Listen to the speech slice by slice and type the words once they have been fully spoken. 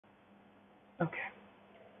Okay,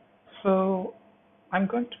 so I'm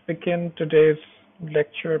going to begin today's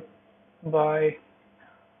lecture by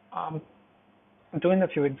um, doing a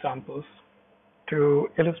few examples to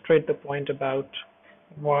illustrate the point about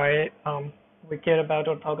why we care about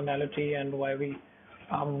orthogonality and why we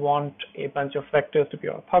want a bunch of vectors to be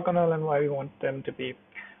orthogonal and why we want them to be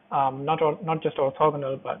not just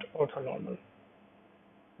orthogonal but orthonormal.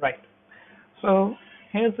 Right. So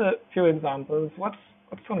here's a few examples. What's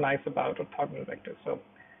so nice about orthogonal vectors? So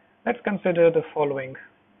let's consider the following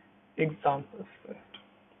examples first.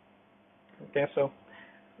 Okay, so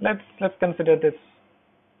let's consider this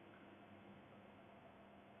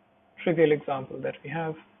trivial example that we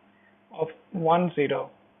have of 1, 0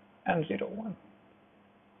 and 0, 1.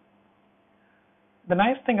 The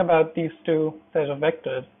nice thing about these two sets of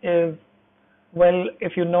vectors is, well,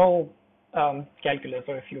 if you know calculus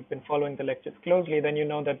or if you've been following the lectures closely, then you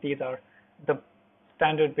know that these are the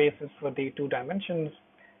standard basis for the two dimensions,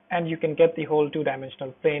 and you can get the whole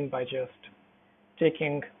two-dimensional plane by just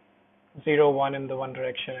taking 0, 1 in the one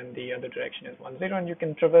direction and the other direction is 1, 0, and you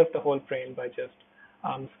can traverse the whole plane by just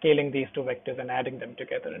scaling these two vectors and adding them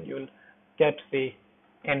together, and you'll get the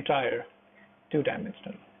entire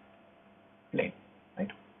two-dimensional plane,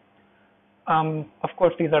 right? Of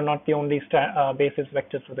course, these are not the only basis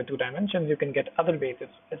vectors for the two dimensions. You can get other bases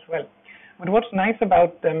as well. But what's nice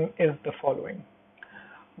about them is the following.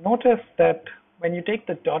 Notice that when you take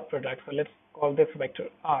the dot product, so let's call this vector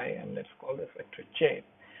I and let's call this vector j.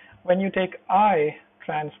 When you take I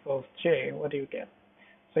transpose j, what do you get?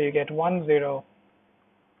 So you get 1, 0,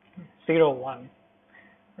 0, 1,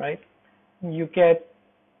 right? You get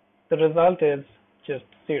the result is just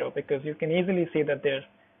 0 because you can easily see that they're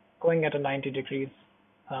going at a 90 degrees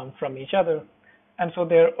from each other, and so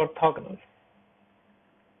they're orthogonal.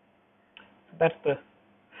 That's the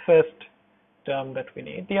first term that we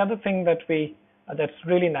need. The other thing that that's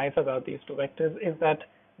really nice about these two vectors is that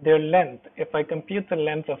their length, if I compute the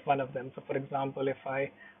length of one of them, so for example, if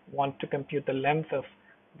I want to compute the length of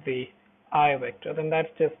the I vector, then that's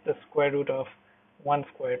just the square root of 1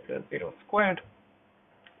 squared plus 0 squared,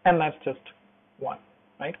 and that's just 1,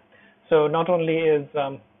 right? So not only is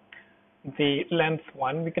the length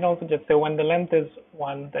 1, we can also just say when the length is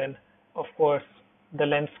 1, then of course the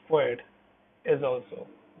length squared is also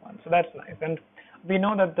 1. So that's nice. And we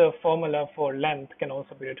know that the formula for length can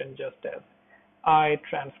also be written just as I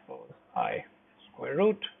transpose I square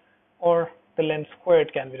root, or the length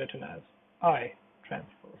squared can be written as I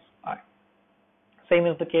transpose I. Same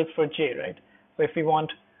is the case for j, right? So if we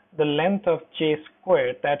want the length of j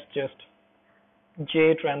squared, that's just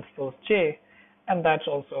j transpose j, and that's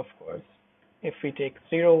also, of course, if we take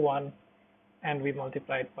 0, 1 and we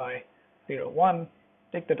multiply it by 0, 1,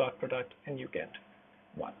 take the dot product and you get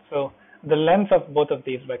 1. So the length of both of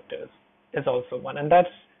these vectors is also 1, and that's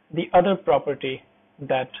the other property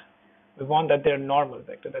that we want, that they're normal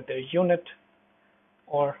vectors, that they're unit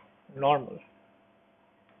or normal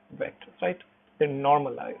vectors, right? They're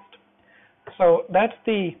normalized. So that's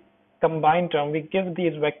the combined term. We give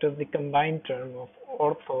these vectors the combined term of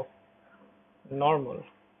orthonormal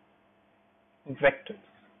vectors,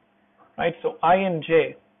 right? So I and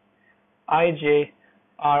j, ij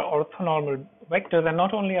are orthonormal vectors, and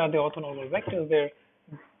not only are they orthonormal vectors,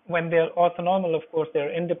 when they're orthonormal, of course,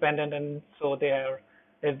 they're independent, and so they're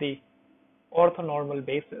the orthonormal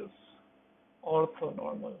bases.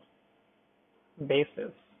 Orthonormal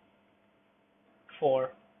bases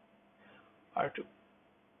for R2.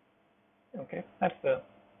 Okay, that's the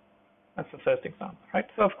first example, right?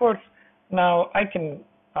 So of course, now I can,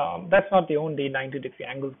 that's not the only 90-degree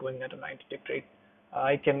angles going at a 90-degree.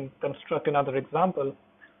 I can construct another example.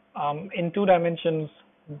 In 2 dimensions,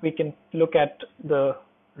 we can look at the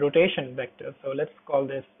rotation vector. So let's call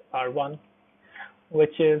this R1,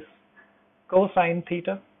 which is cosine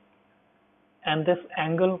theta. And this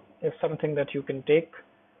angle is something that you can take,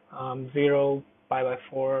 0, pi by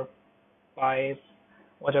 4, pi,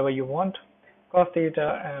 whatever you want, cos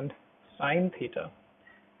theta and sine theta.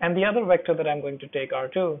 And the other vector that I'm going to take,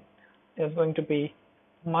 R2, is going to be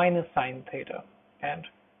minus sine theta and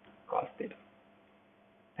cos theta.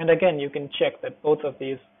 And again, you can check that both of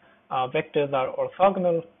these vectors are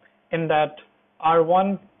orthogonal in that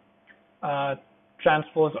R1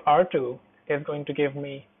 transpose R2 is going to give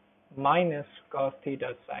me minus cos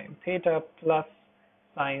theta sine theta plus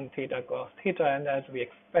sine theta cos theta, and as we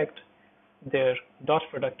expect, their dot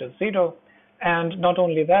product is 0. And not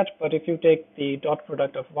only that, but if you take the dot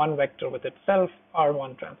product of one vector with itself,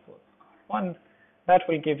 R1 transpose R1, that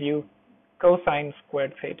will give you cosine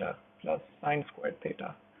squared theta plus sine squared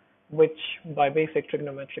theta, which by basic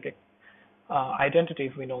trigonometric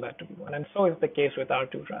identities, we know that to be 1. And so is the case with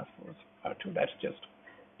R2 transpose R2. That's just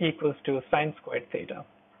equals to sine squared theta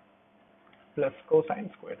plus cosine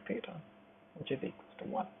squared theta, which is equals to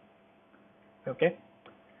 1. Okay.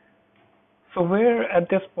 So we're at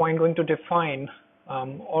this point going to define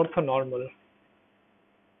orthonormal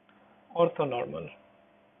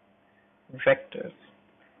vectors.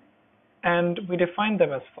 And we define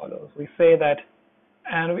them as follows. We say that,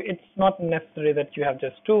 and it's not necessary that you have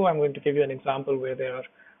just 2. I'm going to give you an example where there are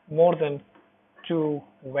more than 2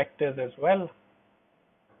 vectors as well.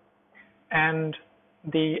 And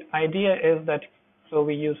the idea is that, so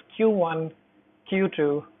we use q1,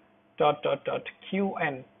 q2, ...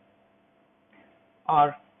 qn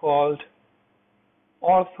are called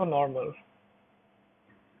orthonormal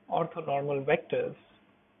vectors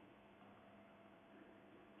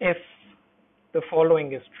if the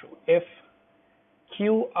following is true. If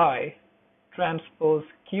qi transpose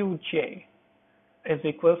qj is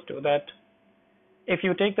equals to that, if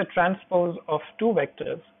you take the transpose of 2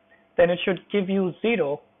 vectors, then it should give you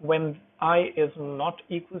 0 when I is not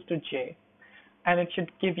equals to j, and it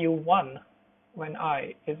should give you 1 when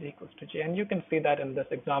I is equals to j. And you can see that in this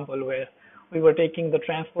example where we were taking the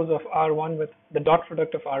transpose of R1 with the dot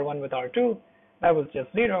product of R1 with R2, that was just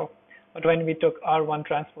 0. But when we took R1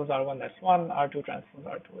 transpose R1, that's 1, R2 transpose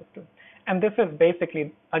R2 is 2. And this is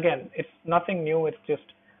basically, again, it's nothing new, it's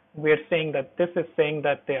just we're saying that this is saying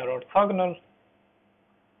that they are orthogonal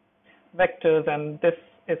vectors, and this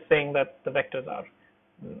is saying that the vectors are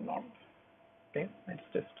normal. Okay, it's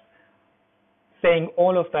just saying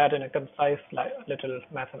all of that in a concise little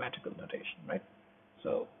mathematical notation, right?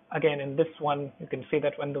 So again, in this one, you can see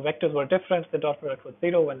that when the vectors were different, the dot product was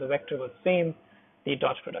 0. When the vector was same, the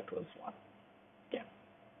dot product was 1. Yeah.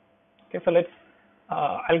 Okay, so let's,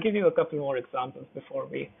 I'll give you a couple more examples before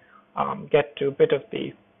we get to a bit of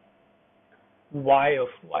the why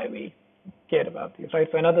we care about these, right?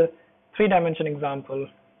 So another 3-dimension example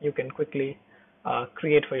you can quickly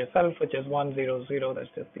create for yourself, which is 1, 0, 0. That's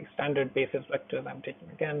just the standard basis vectors I'm taking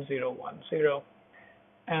again, 0, 1, 0,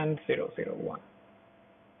 and 0, 0, 1.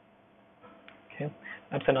 Okay,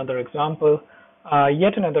 that's another example.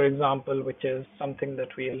 Yet another example, which is something that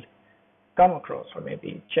we'll come across or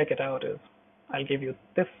maybe check it out, is I'll give you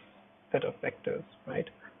this set of vectors, right?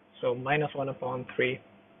 So minus 1 upon 3,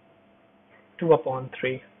 2 upon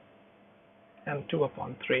 3, and 2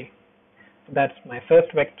 upon 3. So that's my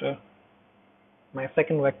first vector. My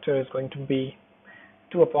second vector is going to be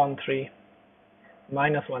 2 upon 3,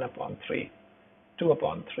 minus 1 upon 3, 2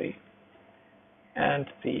 upon 3. And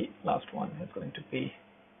the last one is going to be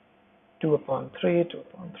 2 upon 3, 2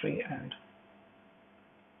 upon 3, and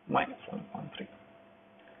minus 1 upon 3.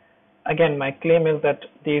 Again, my claim is that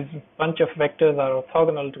these bunch of vectors are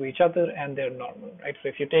orthogonal to each other and they're normal, right? So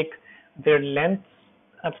if you take their lengths,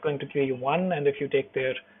 that's going to be 1, and if you take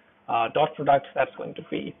their dot products, that's going to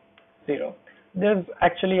be 0. There's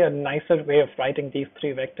actually a nicer way of writing these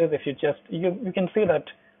 3 vectors. If you just, you can see that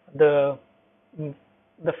the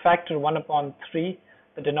factor 1 upon 3,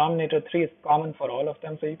 the denominator 3 is common for all of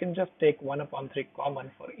them. So you can just take 1 upon 3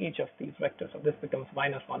 common for each of these vectors. So this becomes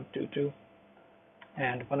minus 1, 2, 2,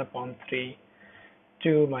 and 1 upon 3,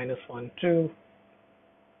 2, minus 1, 2,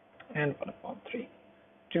 and 1 upon 3,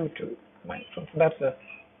 2, 2, minus 1. So that's a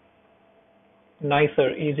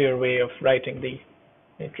nicer, easier way of writing the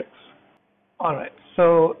matrix. All right,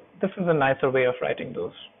 so this is a nicer way of writing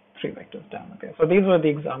those 3 vectors down. Okay, so these were the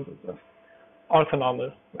examples of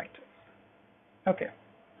orthonormal vectors. Okay,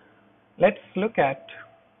 let's look at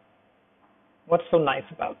what's so nice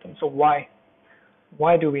about them. So why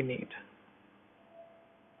do we need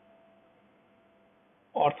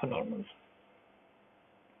orthonormal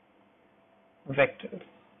vectors?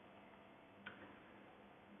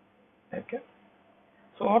 Okay.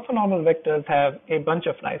 So orthonormal vectors have a bunch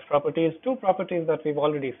of nice properties. 2 properties that we've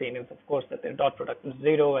already seen is, of course, that their dot product is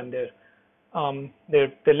 0 and their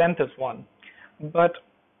length is 1. But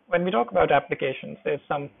when we talk about applications, there's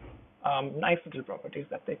some nice little properties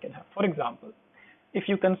that they can have. For example, if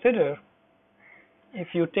you consider,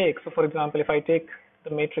 for example, if I take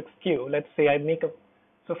the matrix Q, let's say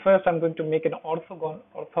so first I'm going to make an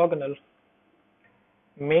orthogonal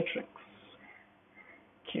matrix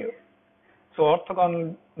Q. So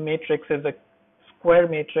orthogonal matrix is a square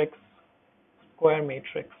matrix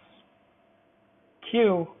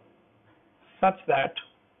Q such that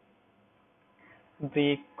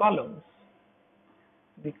the columns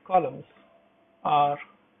are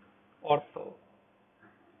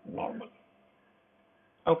orthonormal.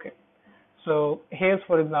 Okay, so here's,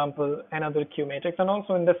 for example, another Q matrix, and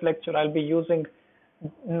also in this lecture I'll be using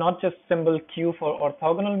not just symbol Q for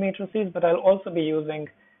orthogonal matrices, but I'll also be using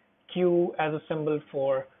Q as a symbol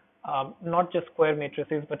for not just square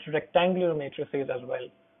matrices, but rectangular matrices as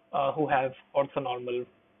well, who have orthonormal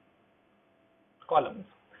columns.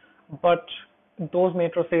 But those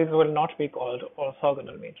matrices will not be called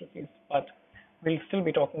orthogonal matrices, but we'll still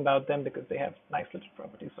be talking about them because they have nice little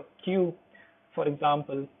properties. So Q, for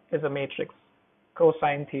example, is a matrix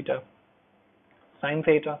cosine theta, sine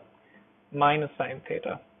theta, minus sine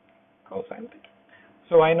theta, cosine theta.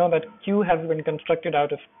 So I know that Q has been constructed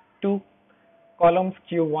out of two columns,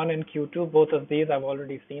 Q1 and Q2. Both of these I've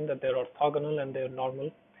already seen that they're orthogonal and they're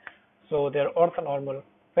normal. So they're orthonormal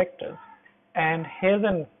vectors. And here's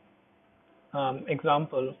an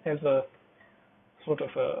example. Here's a sort of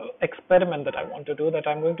a experiment that I want to do, that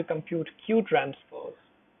I'm going to compute Q transpose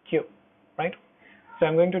Q, right? So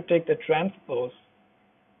I'm going to take the transpose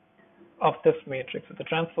of this matrix. So the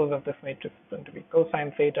transpose of this matrix is going to be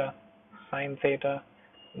cosine theta, sine theta,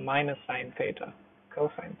 minus sine theta,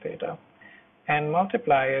 cosine theta, and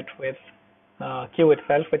multiply it with Q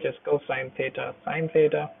itself, which is cosine theta, sine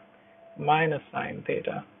theta, minus sine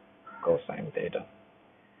theta, cosine theta.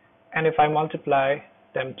 And if I multiply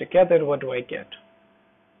them together, what do I get?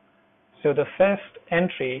 So the first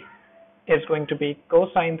entry is going to be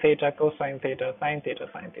cosine theta, cosine theta, sine theta,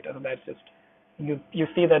 sine theta. So that's just, you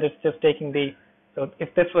see that it's just taking the, so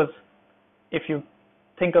if you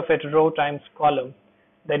think of it row times column,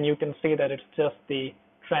 then you can see that it's just the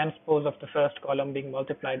transpose of the first column being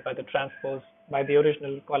multiplied by the transpose by the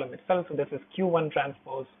original column itself. So this is Q1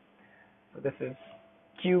 transpose. So this is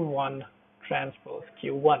Q1 transpose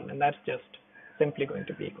Q1, and that's just simply going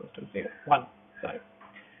to be equal to 1. Sorry.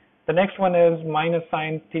 The next one is minus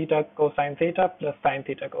sine theta cosine theta plus sine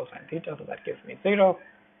theta cosine theta, so that gives me 0.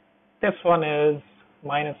 This one is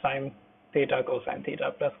minus sine theta cosine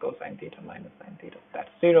theta plus cosine theta minus sine theta, that's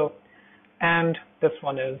 0. And this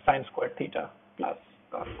one is sine squared theta plus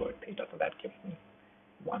cos squared theta, so that gives me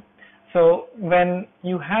 1. So when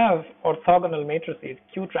you have orthogonal matrices,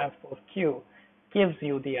 Q transpose Q gives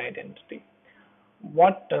you the identity.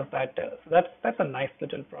 What does that tell us? That's a nice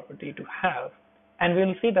little property to have. And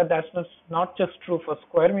we'll see that that's not just true for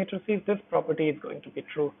square matrices. This property is going to be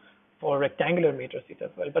true for rectangular matrices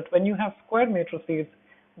as well. But when you have square matrices,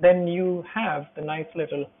 then you have the nice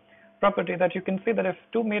little property that you can see that if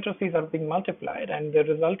two matrices are being multiplied and the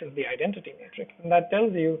result is the identity matrix, and that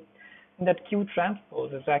tells you that Q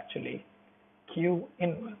transpose is actually Q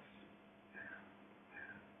inverse,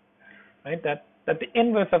 right? That the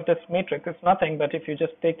inverse of this matrix is nothing but if you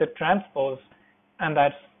just take the transpose and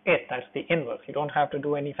that's it, that's the inverse. You don't have to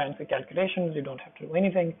do any fancy calculations, you don't have to do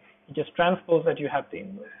anything, you just transpose that, you have the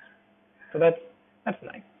inverse. So that's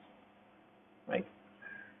nice, right?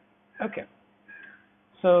 Okay,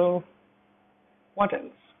 so what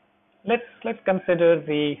else? Let's consider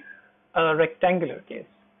the rectangular case.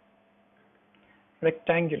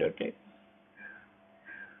 Rectangular case.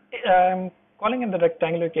 Calling in the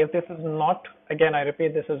rectangular case, this is not, again I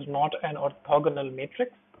repeat, this is not an orthogonal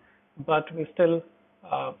matrix, but we still,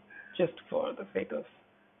 just for the sake of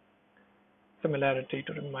similarity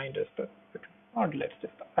to remind us that, or let's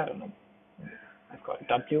just, I don't know, I've got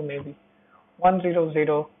W maybe, 1, 0,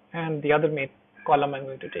 0, and the other column I'm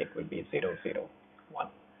going to take will be 0, 0, 1.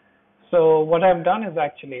 So what I've done is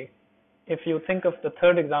actually, if you think of the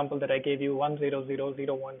third example that I gave you, 1, 0, 0,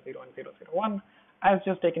 0, 1, 0, and 0, 0, 1, I've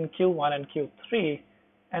just taken Q1 and Q3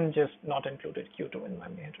 and just not included Q2 in my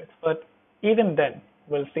matrix. But even then,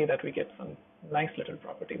 we'll see that we get some nice little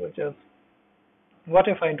property, which is, what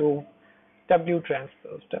if I do W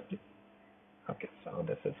transpose W? Okay, so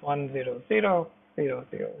this is 1, 0, 0, 0,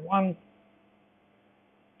 0, 1,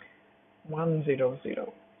 1, 0,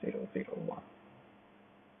 0, 0, 0, 1.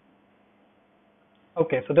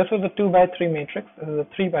 Okay, so this was a 2 by 3 matrix. This is a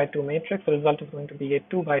 3 by 2 matrix. The result is going to be a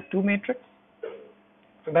 2 by 2 matrix.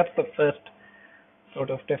 So that's the first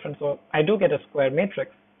sort of difference. So I do get a square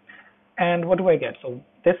matrix. And what do I get? So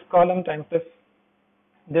this column times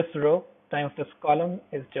this row times this column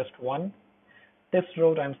is just 1. This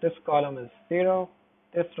row times this column is 0.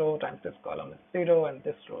 This row times this column is 0. And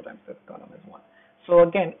this row times this column is 1. So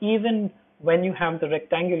again, even when you have the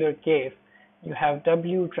rectangular case, you have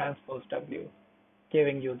W transpose W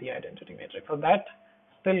giving you the identity matrix. So that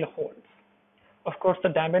still holds. Of course, the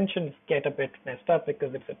dimensions get a bit messed up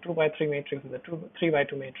because it's a 2 by 3 matrix, it's a 3 by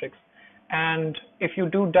 2 matrix. And if you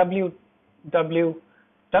do W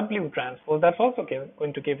transpose, that's also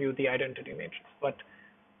going to give you the identity matrix. But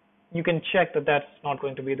you can check that that's not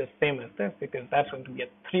going to be the same as this, because that's going to be a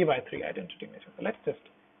 3 by 3 identity matrix. So let's just,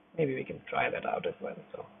 maybe we can try that out as well.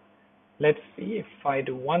 So let's see if I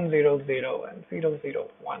do 1, 0, 0 and 0, 0,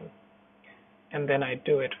 1, and then I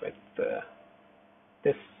do it with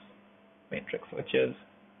this matrix, which is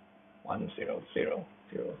 1, 0, 0,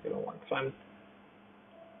 0, 0, 1.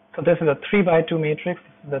 So this is a 3 by 2 matrix.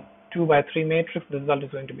 This is a 2 by 3 matrix. The result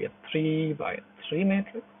is going to be a 3 by 3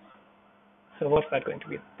 matrix. So what's that going to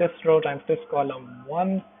be? This row times this column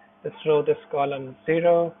 1, this row, this column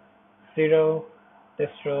 0, 0, this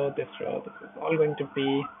row, this row. This is all going to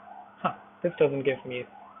be, this doesn't give me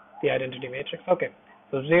the identity matrix. Okay,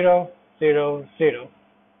 so 0, 0, 0.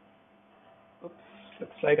 Oops,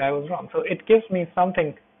 looks like I was wrong. So it gives me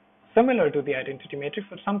something similar to the identity matrix,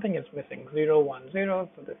 but something is missing. 0, 1, 0.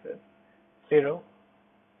 So this is 0.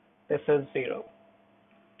 This is 0.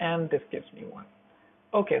 And this gives me 1.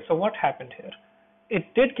 Okay, so what happened here? It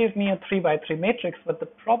did give me a 3 by 3 matrix, but the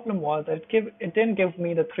problem was that it didn't give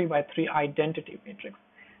me the 3 by 3 identity matrix.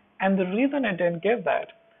 And the reason it didn't give that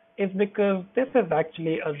is because this is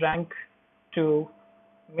actually a rank 2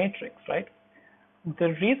 matrix, right?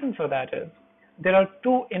 The reason for that is there are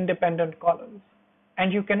 2 independent columns,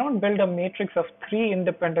 and you cannot build a matrix of 3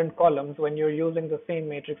 independent columns when you're using the same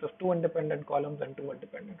matrix of 2 independent columns and 2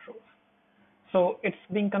 independent rows. So it's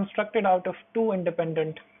being constructed out of 2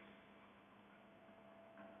 independent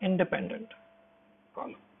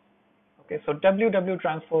columns. Okay, so WW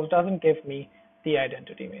transpose doesn't give me the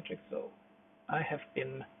identity matrix, so I have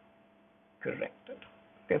been corrected.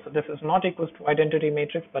 Okay, so this is not equals to identity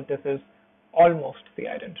matrix, but this is almost the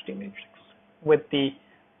identity matrix with the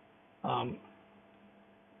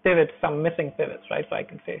pivots, some missing pivots, right? So I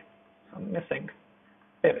can say some missing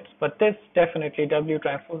pivots, but this definitely W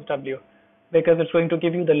transpose W, because it's going to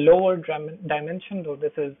give you the lower dimension, though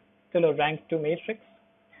this is still a rank 2 matrix.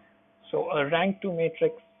 So a rank 2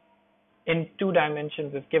 matrix in 2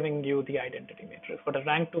 dimensions is giving you the identity matrix, but a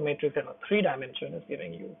rank 2 matrix in a 3 dimension is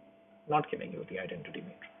not giving you the identity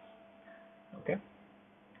matrix. Okay,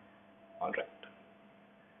 all right.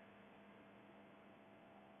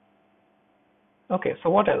 Okay, so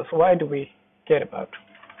what else? Why do we care about?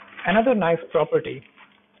 Another nice property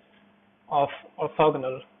of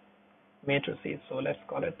orthogonal matrices. So let's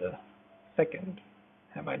call it the second.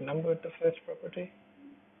 Have I numbered the first property?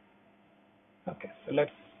 Okay, so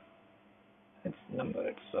let's number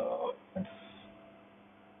it. So let's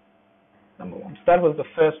number 1. So that was the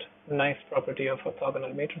first nice property of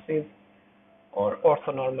orthogonal matrices or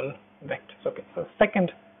orthonormal vectors. Okay, so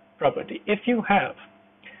second property, if you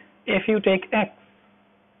take x,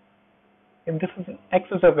 if this is x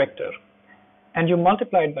is a vector and you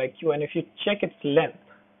multiply it by q, and if you check its length,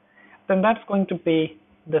 then that's going to be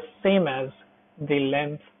the same as the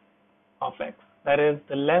length of x. That is,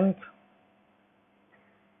 the length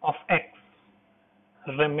of x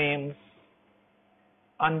remains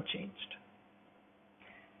unchanged.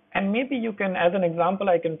 And maybe you can, as an example,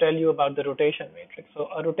 I can tell you about the rotation matrix. So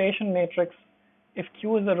a rotation matrix, if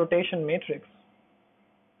Q is a rotation matrix,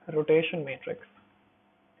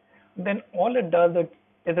 then all it does is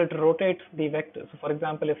it rotates the vector. So for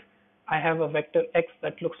example, if I have a vector x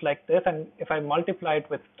that looks like this, and if I multiply it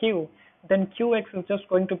with q, then qx is just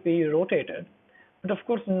going to be rotated. But of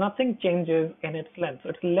course, nothing changes in its length. So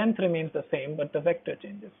its length remains the same, but the vector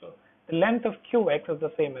changes. So the length of qx is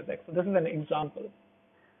the same as x. So this is an example,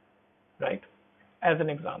 right? As an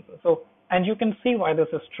example. So, and you can see why this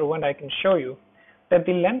is true, and I can show you that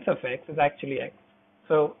the length of x is actually x.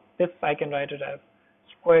 So this I can write it as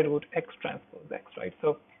square root x transpose x, right?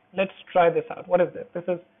 So let's try this out. What is this? This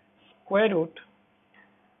is square root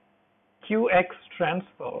qx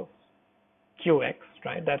transpose qx,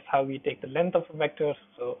 right? That's how we take the length of a vector.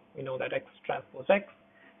 So we know that x transpose x,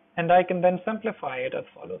 and I can then simplify it as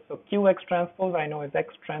follows. So qx transpose I know is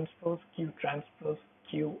x transpose q transpose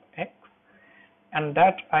qx, and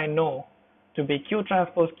that I know to be q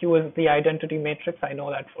transpose q is the identity matrix. I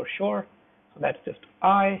know that for sure. So that's just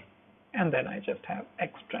I, and then I just have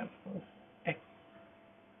x transpose x,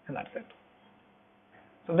 and that's it.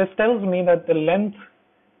 So this tells me that the length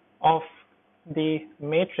of the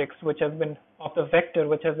matrix of the vector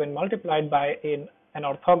which has been multiplied by an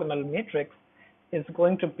orthogonal matrix is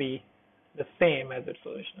going to be the same as its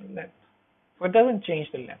original length. So it doesn't change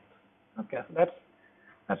the length. Okay, so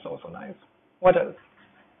that's also nice. What else?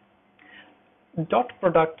 Dot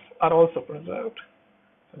products are also preserved.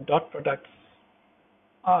 So dot products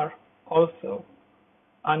are also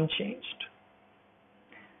unchanged.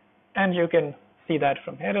 And you can see that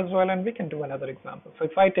from here as well, and we can do another example. So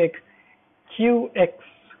if I take qx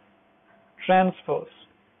transpose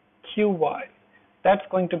qy, that's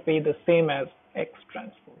going to be the same as x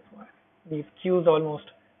transpose y. These q's almost,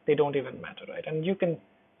 they don't even matter, right? And you can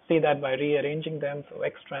see that by rearranging them. So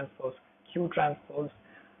x transpose Q transpose.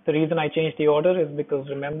 The reason I changed the order is because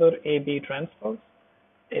remember AB transpose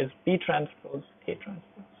is B transpose A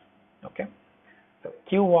transpose. Okay, so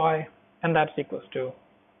QY, and that's equals to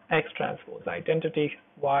X transpose identity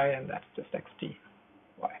Y, and that's just XT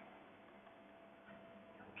Y.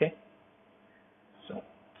 Okay, so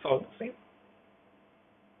it's all the same.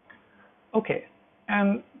 Okay,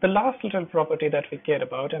 and the last little property that we care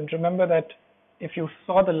about, and remember that if you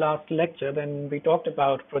saw the last lecture, then we talked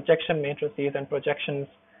about projection matrices and projections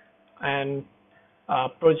and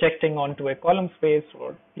projecting onto a column space,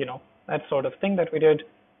 or that sort of thing that we did.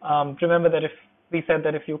 Remember that if we said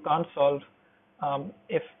that if we can't solve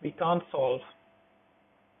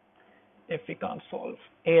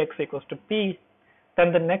AX equals to P,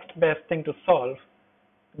 then the next best thing to solve,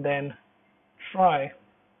 then try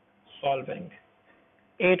solving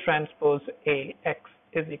A transpose AX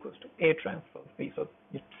is equals to A transpose B. So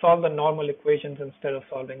you solve the normal equations instead of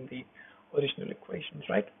solving the original equations,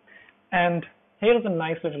 right? And here's a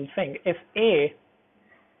nice little thing. If A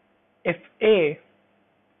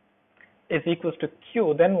is equals to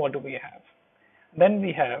Q, then what do we have? Then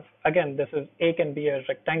we have, again, this is A can be a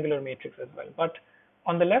rectangular matrix as well, but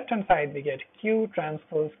on the left hand side we get Q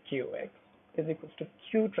transpose QX is equals to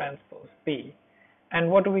Q transpose B. And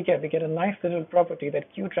what do we get? We get a nice little property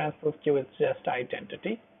that Q transpose Q is just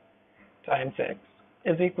identity times X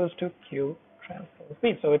is equals to Q transpose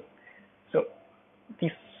B. So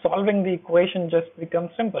solving the equation just becomes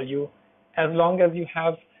simple. As long as you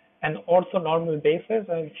have an orthonormal basis,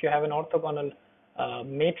 and if you have an orthogonal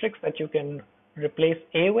matrix that you can replace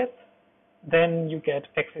A with, then you get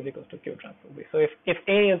X is equals to Q transpose B. So if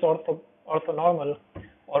A is orthonormal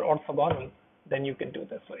or orthogonal, then you can do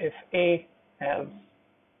this. So if A has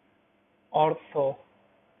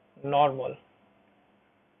orthonormal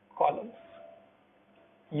columns,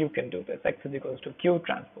 you can do this. X is equals to Q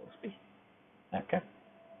transpose B. Okay.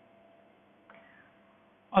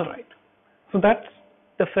 All right. So that's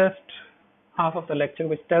the first half of the lecture,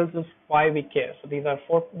 which tells us why we care. So these are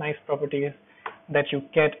 4 nice properties that you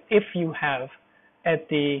get if you have at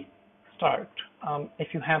the start.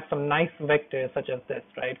 If you have some nice vectors such as this,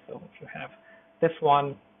 right? So if you have this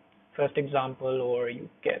one, first example, or you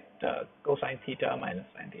get cosine theta minus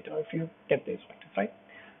sine theta, or if you get these vectors, right?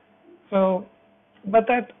 So, but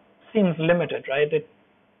that seems limited, right?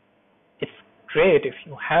 It's great if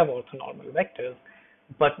you have orthonormal vectors,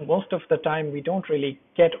 but most of the time we don't really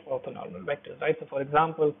get orthonormal vectors, right? So for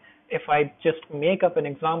example, if I just make up an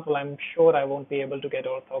example, I'm sure I won't be able to get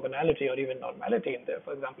orthogonality or even normality in there.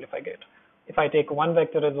 For example, if I take one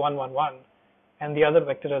vector as 1, 1, 1 and the other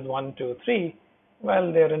vector as 1, 2, 3,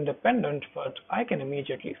 well, they're independent, but I can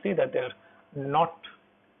immediately see that they're not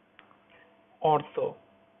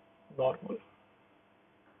orthonormal,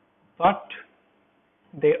 but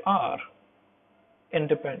they are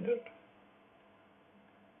independent,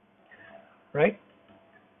 right?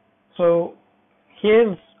 So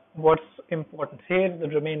here's what's important. Here's the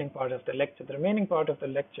remaining part of the lecture. The remaining part of the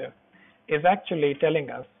lecture is actually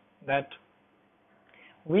telling us that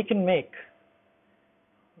we can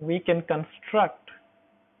construct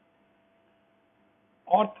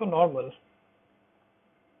orthonormal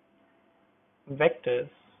vectors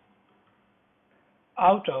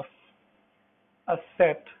out of a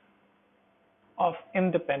set of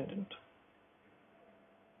independent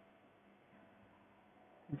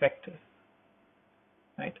vectors,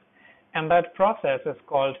 right? And that process is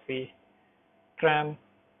called the Gram-Schmidt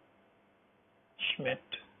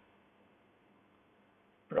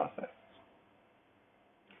process.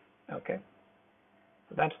 Okay,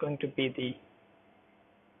 so that's going to be the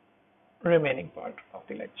remaining part of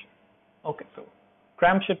the lecture. Okay, so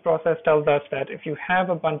Gram-Schmidt process tells us that if you have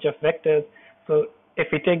a bunch of vectors, so if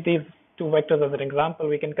we take these 2 vectors as an example,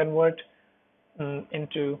 we can convert them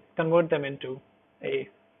into a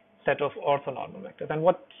set of orthonormal vectors. And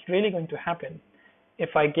what's really going to happen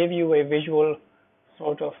if I give you a visual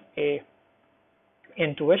sort of a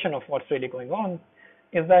intuition of what's really going on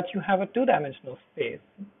is that you have a 2-dimensional space.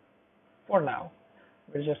 For now,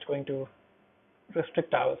 we're just going to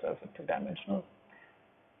restrict ourselves to 2-dimensional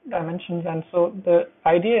dimensions. And so the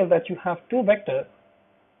idea is that you have 2 vectors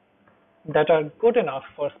that are good enough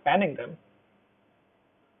for spanning them.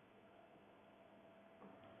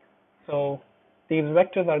 So these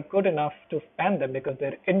vectors are good enough to span them because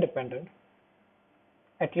they're independent.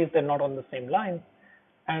 At least they're not on the same line.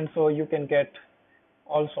 And so you can get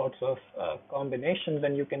all sorts of combinations,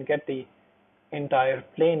 and you can get the entire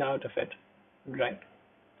plane out of it, right?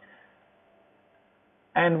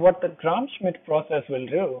 And what the Gram-Schmidt process will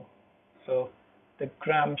do, so the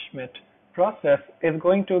Gram-Schmidt process is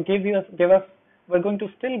going to give us we're going to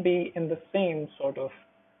still be in the same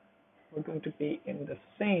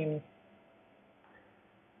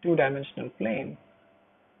two-dimensional plane.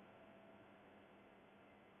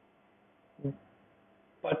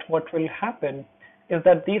 But what will happen is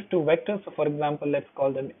that these two vectors, so for example, let's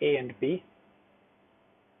call them A and B,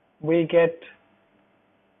 we get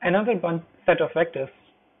another set of vectors.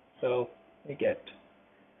 So we get,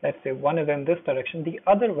 let's say one is in this direction, the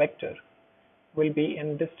other vector will be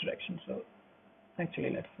in this direction. So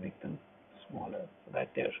actually, let's make them smaller so that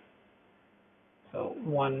they're, so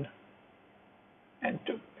 1 and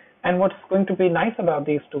 2. And what's going to be nice about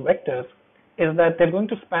these two vectors is that they're going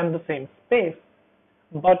to span the same space,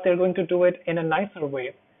 but they're going to do it in a nicer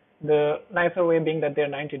way. The nicer way being that they're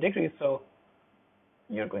 90 degrees, so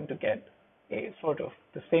you're going to get a sort of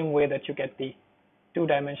the same way that you get the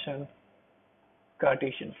two-dimensional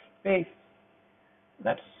Cartesian space.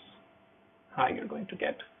 That's how you're going to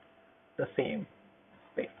get the same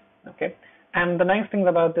space, okay? And the nice thing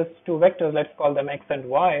about these two vectors, let's call them x and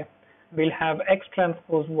y, we'll have x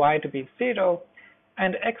transpose y to be 0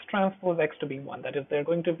 and x transpose x to be 1. That is, they're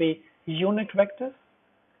going to be unit vectors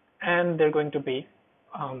and they're going to be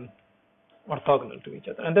orthogonal to each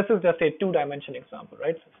other. And this is just a two-dimension example,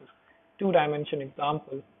 right? So this is two-dimension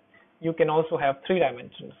example. You can also have 3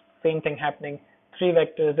 dimensions. Same thing happening, 3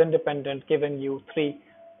 vectors independent, giving you 3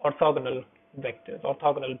 orthogonal vectors,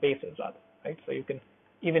 orthogonal bases rather, right? So you can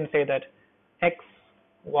even say that x,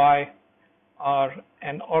 y are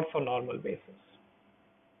an orthonormal basis.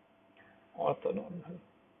 Orthonormal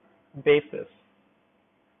basis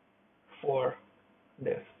for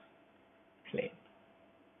this plane.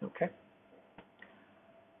 Okay.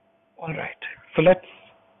 All right. So let's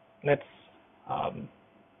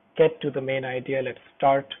get to the main idea. Let's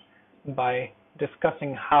start by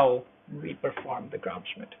discussing how we perform the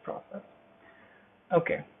Gram-Schmidt process.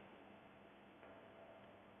 Okay.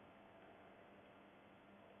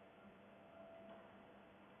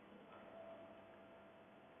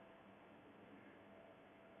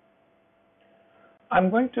 I'm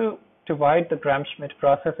going to divide the Gram-Schmidt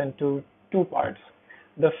process into 2 parts.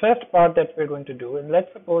 The first part that we're going to do is, let's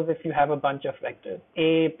suppose if you have a bunch of vectors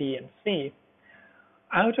A, B, and C,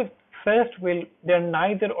 out of first they're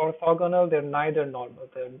neither orthogonal, they're neither normal.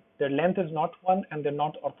 Their length is not 1 and they're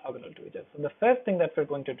not orthogonal to each other. So the first thing that we're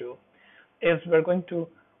going to do is we're going to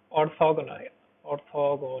orthogonalize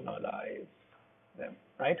them,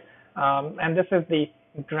 right? And this is the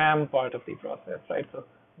Gram part of the process, right? So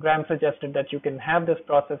Gram suggested that you can have this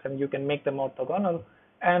process and you can make them orthogonal,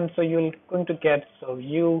 and so you're going to get, so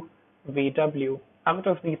U, V, W, out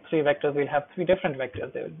of these 3 vectors we'll have 3 different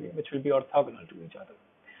vectors there will be, which will be orthogonal to each other.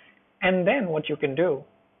 And then what you can do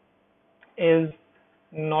is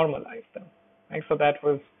normalize them, right?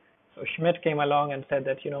 So Schmidt came along and said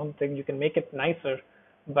that, then you can make it nicer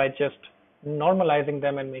by just normalizing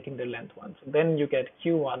them and making their length 1. So then you get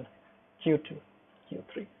Q1, Q2,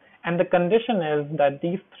 Q3. And the condition is that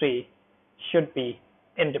these 3 should be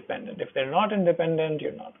independent. If they're not independent,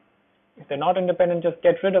 you're not. If they're not independent, just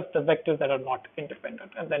get rid of the vectors that are not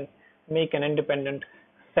independent and then make an independent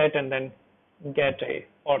set and then get a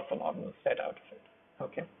orthonormal set out of it.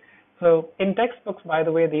 Okay. So in textbooks, by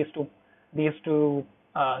the way, these two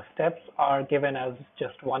steps are given as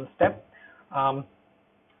just one step.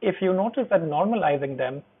 If you notice that normalizing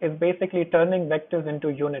them is basically turning vectors into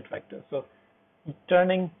unit vectors. So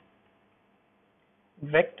turning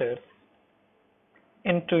vectors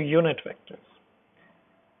into unit vectors.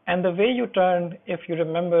 And the way you turn, if you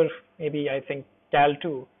remember, maybe I think Cal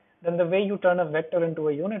 2, then the way you turn a vector into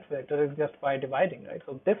a unit vector is just by dividing, right?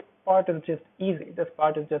 So this part is just easy. This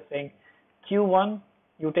part is just saying Q1,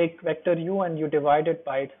 you take vector U and you divide it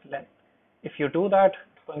by its length. If you do that,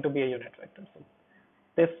 it's going to be a unit vector. So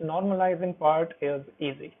this normalizing part is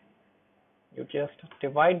easy. You just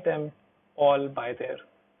divide them all by their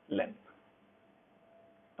length.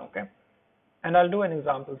 Okay. And I'll do an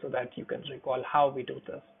example so that you can recall how we do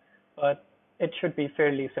this, but it should be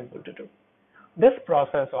fairly simple to do. This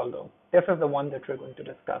process, although, this is the one that we're going to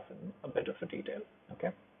discuss in a bit of a detail,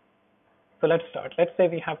 okay? So let's start. Let's say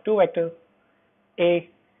we have 2 vectors, A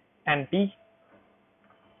and B,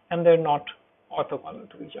 and they're not orthogonal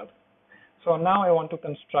to each other. So now I want to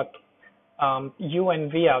construct U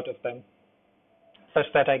and V out of them such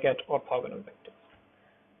that I get orthogonal vectors.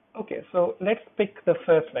 Okay, so let's pick the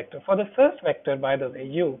first vector. For the first vector, by the way,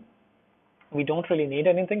 U, we don't really need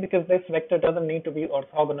anything because this vector doesn't need to be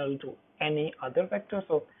orthogonal to any other vector.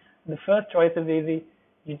 So the first choice is easy.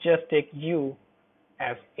 You just take U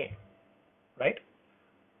as A, right?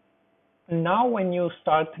 Now when you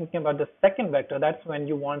start thinking about the second vector, that's when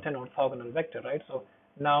you want an orthogonal vector, right? So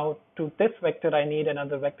Now to this vector, I need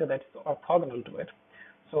another vector that's orthogonal to it.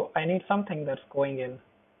 So I need something that's going in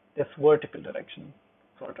this vertical direction,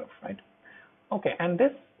 sort of, right? Okay, and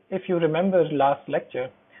this, if you remember last lecture,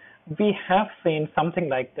 we have seen something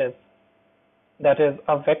like this, that is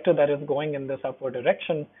a vector that is going in this upward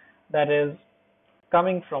direction, that is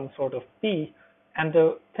coming from sort of P. And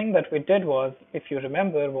the thing that we did was, if you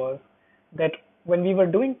remember, was that when we were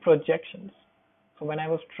doing projections, so when I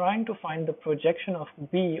was trying to find the projection of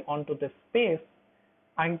B onto this space,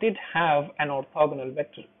 I did have an orthogonal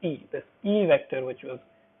vector E, this E vector, which was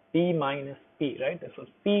B minus P, right? This was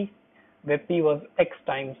P, where P was X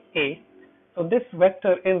times A. So this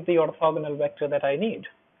vector is the orthogonal vector that I need.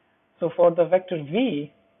 So for the vector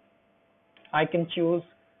V, I can choose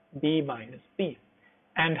B minus P.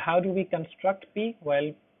 And how do we construct P?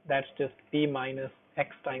 Well, that's just B minus X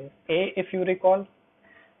times A, if you recall.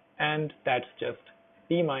 And that's just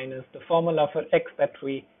B minus the formula for X that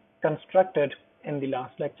we constructed in the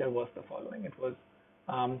last lecture was the following. It was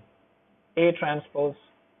A transpose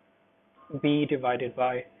B divided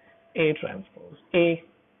by A transpose A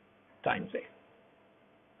times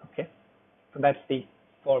A. Okay, so that's the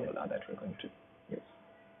formula that we're going to use.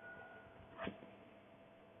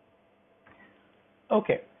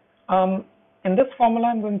 Okay, in this formula,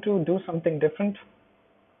 I'm going to do something different.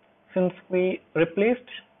 Since we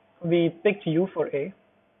picked U for A,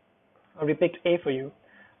 or we picked A for U,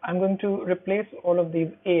 I'm going to replace all of these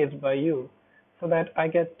A's by U so that I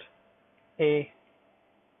get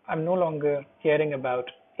I'm no longer caring about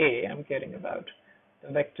A, I'm caring about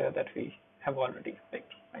the vector that we have already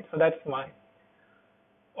picked, right? So that's my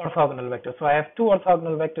orthogonal vector. So I have two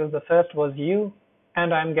orthogonal vectors. The first was U,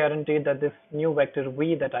 and I'm guaranteed that this new vector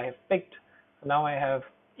V that I have picked. So now I have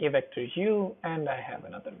a vector U, and I have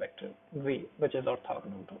another vector V, which is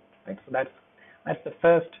orthogonal to it, right? So that's the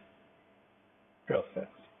first process.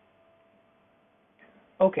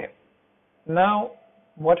 Okay, now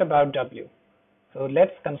what about W? So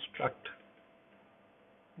let's construct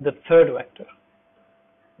the third vector,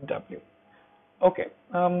 W. Okay,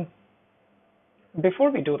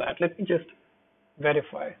 before we do that, let me just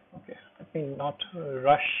verify. Okay, let me not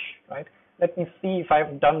rush, right? Let me see if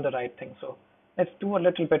I've done the right thing. So let's do a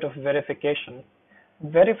little bit of verification.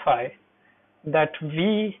 Verify that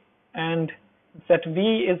V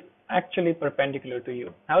is actually perpendicular to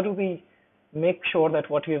U. How do we make sure that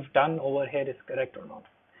what we've done over here is correct or not?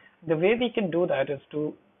 The way we can do that is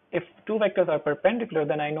if two vectors are perpendicular,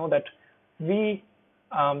 then I know that V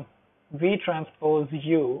transpose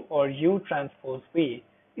U or U transpose V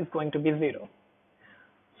is going to be 0.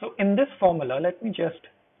 So in this formula, let me just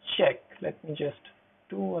check. Let me just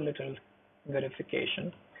do a little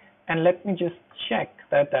verification, and let me just check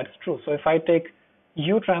that that's true. So if I take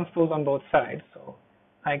U transpose on both sides, so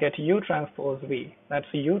I get U transpose V, that's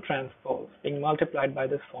U transpose being multiplied by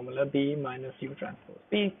this formula, B minus U transpose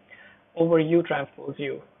B over U transpose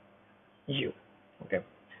U, U. Okay.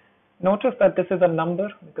 Notice that this is a number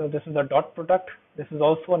because this is a dot product. This is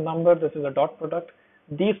also a number. This is a dot product.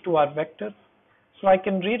 These two are vectors. So I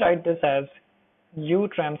can rewrite this as U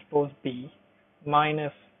transpose B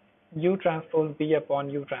minus U transpose B upon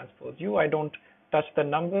U transpose U. I don't touch the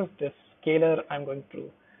numbers. This scalar I'm going to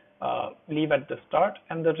leave at the start,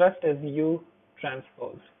 and the rest is U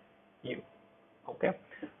transpose U. Okay.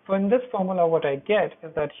 So in this formula, what I get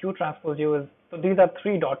is that U transpose U is, so these are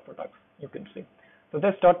three dot products, you can see. So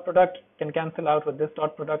this dot product can cancel out with this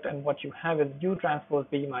dot product, and what you have is U transpose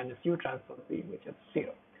B minus U transpose B, which is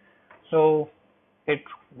 0. So it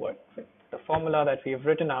works. The formula that we have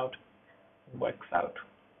written out works out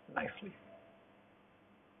nicely.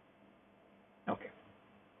 Okay.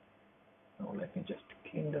 So let me just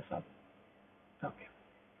clean this up. Okay.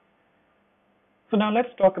 So now let's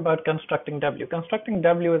talk about constructing W. Constructing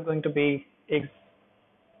W is going to be a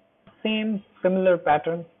similar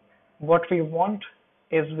pattern. What we want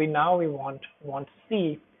is we want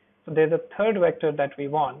C. So there's a third vector that we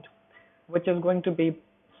want, which is going to be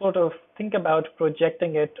sort of, think about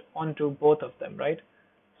projecting it onto both of them, right?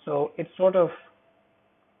 So it's sort of,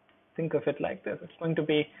 think of it like this. It's going to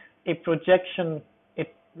be a projection.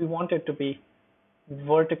 We want it to be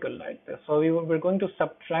vertical like this. So we're going to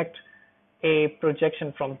subtract a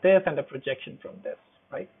projection from this and a projection from this,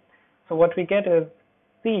 right? So what we get is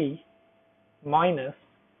C minus,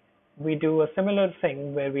 we do a similar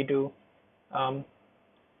thing where we do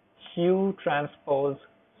U transpose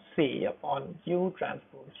C upon U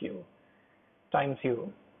transpose U times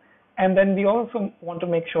U. And then we also want to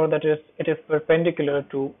make sure that it is perpendicular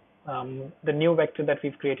to the new vector that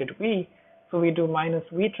we've created, V. So we do minus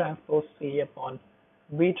V transpose C upon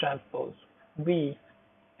V transpose V,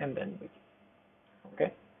 and then V.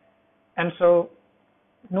 Okay, and so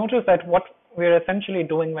notice that what we're essentially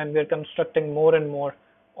doing when we're constructing more and more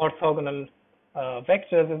orthogonal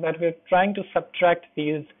vectors is that we're trying to subtract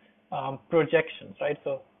these projections, right?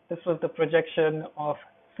 So this was the projection of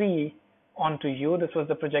C onto U, this was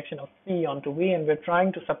the projection of C onto V, and we're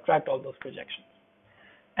trying to subtract all those projections.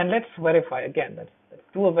 And let's verify again, let's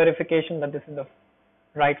do a verification that this is the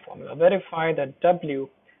right formula. Verify that W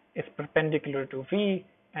is perpendicular to V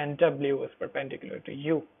and W is perpendicular to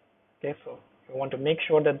U. Okay, so we want to make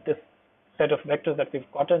sure that this set of vectors that we've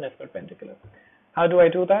gotten is perpendicular. How do I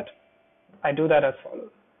do that? I do that as follows.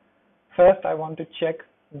 First, I want to check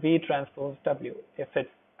V transpose W. If it's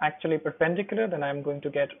actually perpendicular, then I'm going to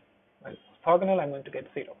get, well, orthogonal, I'm going to get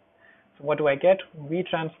 0. So what do I get? V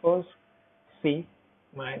transpose C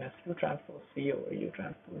minus U transpose C over U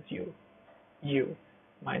transpose U, U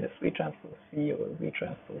minus V transpose C over V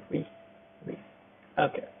transpose V, V.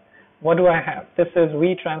 Okay. What do I have? This is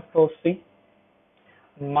V transpose C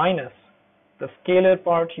minus the scalar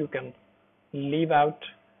part you can leave out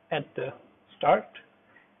at the start,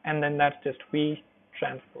 and then that's just V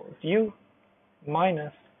transpose U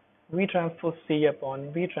minus V transpose C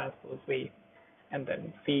upon V transpose V, and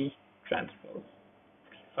then V transpose.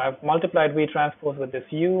 So I've multiplied V transpose with this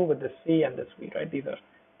U, with this C, and this V, right?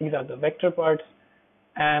 These are the vector parts,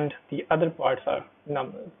 and the other parts are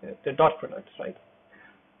numbers, the dot products, right?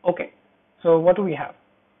 Okay, so what do we have?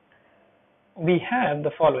 We have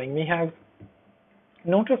the following. We have,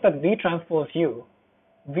 notice that V transpose U,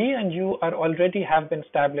 V and U are already have been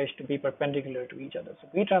established to be perpendicular to each other. So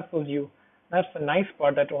V transpose U, that's the nice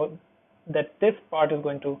part, that this part is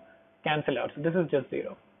going to cancel out. So this is just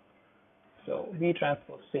 0. So V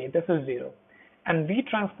transpose C, this is 0. And V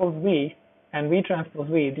transpose V and V transpose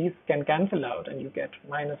V, these can cancel out and you get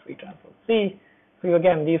minus V transpose C. So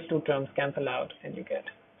again, these two terms cancel out and you get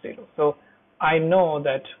 0. So I know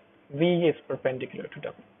that V is perpendicular to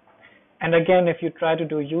W. And again, if you try to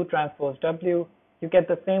do U transpose W, you get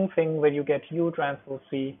the same thing where you get U transpose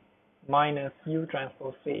C minus U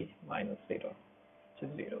transpose C minus 0, which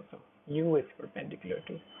is 0. So U is perpendicular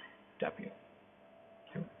to W.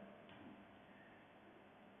 Okay.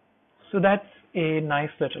 So that's a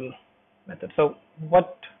nice little method. So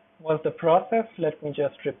what was the process? Let me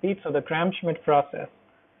just repeat. So the Gram-Schmidt process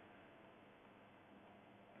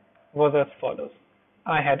was as follows.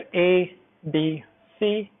 I had A, B,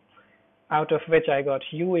 C, out of which I got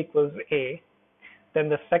U equals A. Then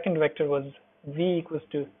the second vector was V equals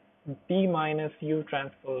to B minus U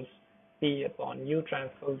transpose B upon U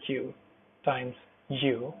transpose U times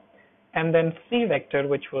U. And then C vector,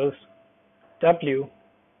 which was W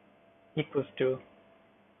equals to,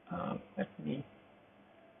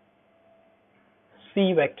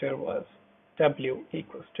 C vector was W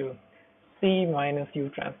equals to C minus U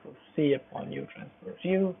transpose C upon U transpose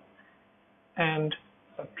U, and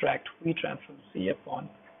subtract V transpose C upon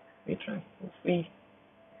V transpose V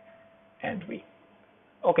and V.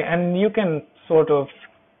 Okay, and you can sort of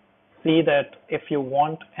see that if you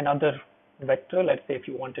want another vector, let's say if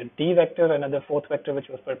you wanted D vector, another fourth vector which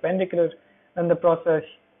was perpendicular, then the process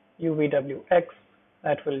UVWX,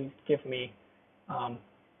 that will give me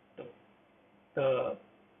the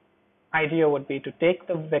idea would be to take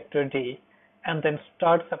the vector D and then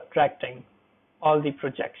start subtracting all the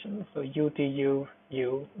projections. So UTU,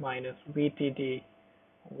 U minus VTD,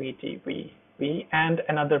 VTV, V, and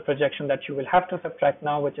another projection that you will have to subtract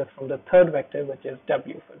now, which is from the third vector, which is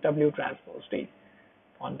W, for W transpose D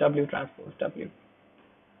on W transpose W,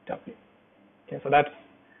 W. Okay, so that's,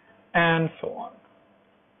 and so on,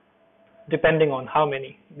 depending on how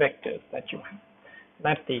many vectors that you have.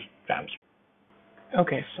 That's the Gram-Schmidt.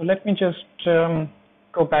 Okay, so let me just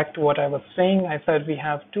go back to what I was saying. I said we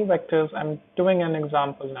have two vectors. I'm doing an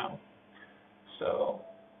example now. So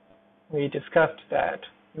we discussed that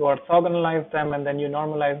you orthogonalize them and then you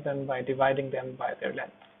normalize them by dividing them by their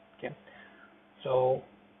length. Okay, so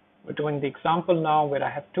we're doing the example now where I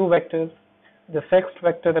have two vectors. The first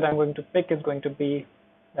vector that I'm going to pick is going to be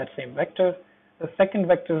that same vector. The second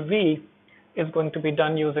vector V is going to be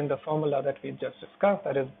done using the formula that we just discussed,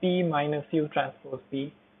 that is B minus U transpose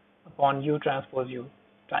B upon U transpose U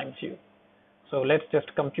times U. So let's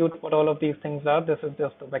just compute what all of these things are. This is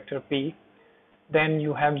just the vector P. Then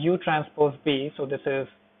you have U transpose B. So this is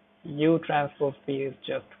U transpose B is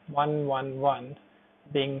just 1, 1, 1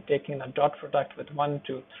 being taken a dot product with 1,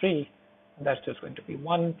 2, 3. And that's just going to be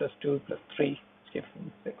 1 plus 2 plus 3, which gives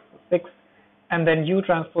me 6. So 6. And then U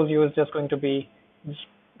transpose U is just going to be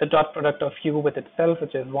the dot product of U with itself,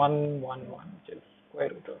 which is 1, 1, 1, which is square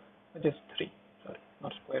root of, which is 3. Sorry,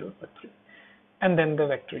 not square root, but 3. And then the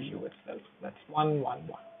vector U itself, that's 1, 1,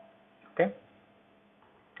 1. Okay.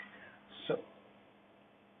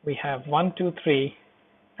 we have 1, 2, 3,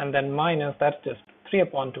 and then minus, that's just 3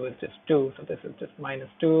 upon 2 is just 2. So this is just minus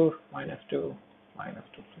 2, minus 2, minus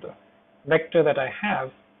 2. So the vector that I have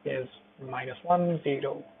is minus 1,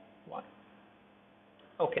 0, 1.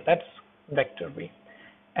 Okay, that's vector V.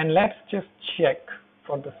 And let's just check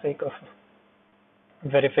for the sake of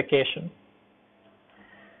verification.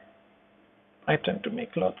 I tend to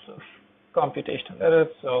make lots of computational errors,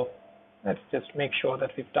 so let's just make sure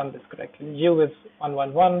that we've done this correctly. U is 1,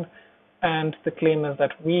 1, 1, and the claim is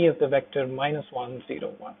that V is the vector minus 1,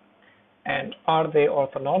 0, 1. And are they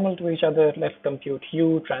orthonormal to each other? Let's compute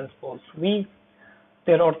U transpose V.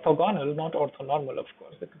 They're orthogonal, not orthonormal, of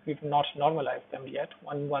course, because we've not normalized them yet.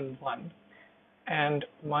 1, 1, 1, and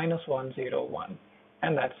minus 1, 0, 1.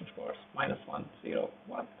 And that's, of course, minus 1, 0,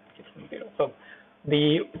 1. That gives me 0. So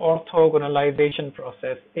the orthogonalization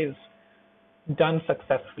process is done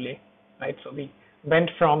successfully, right? So we went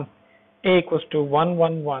from A equals to 1,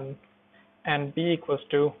 1, 1 and B equals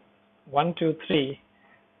to 1, 2, 3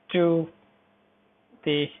 to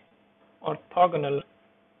the orthogonal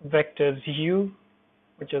vectors U,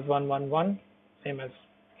 which is 1, 1, 1, same as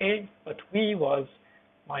A, but V was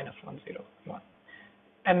minus 1, 0, 1.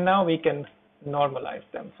 And now we can normalize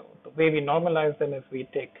them. So the way we normalize them is we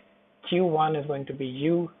take Q1 is going to be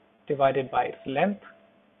U divided by its length.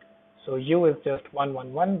 So U is just 1,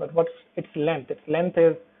 1, 1, but what's its length? Its length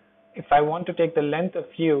is, if I want to take the length of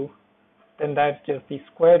U, then that's just the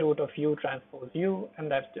square root of U transpose U, and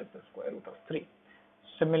that's just the square root of 3.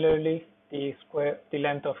 Similarly, the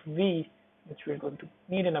length of V, which we're going to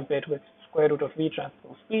need in a bit, with square root of V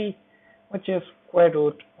transpose V, which is square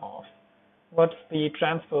root of what's the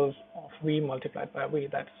transpose of V multiplied by V?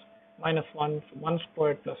 That's minus 1, so 1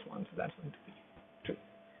 squared plus 1, so that's going to be 2.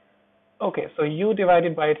 Okay, so U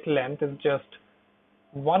divided by its length is just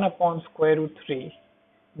 1 upon square root 3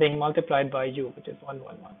 being multiplied by U, which is 1,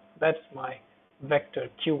 1, 1. That's my vector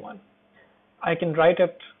Q1. I can write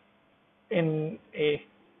it in a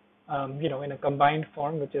in a combined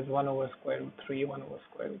form, which is 1 over square root 3, 1 over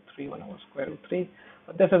square root 3, 1 over square root 3.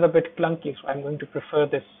 But this is a bit clunky, so I'm going to prefer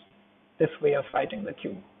this way of writing the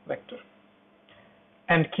Q vector.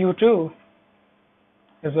 And Q2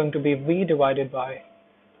 is going to be V divided by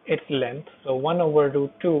its length, so 1 over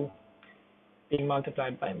root 2 being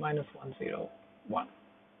multiplied by minus 1, 0, 1.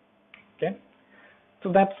 Okay,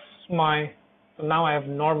 so that's so now I have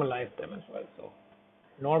normalized them as well. So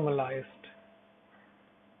normalized,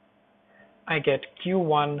 I get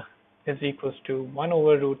Q1 is equals to 1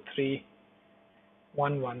 over root 3,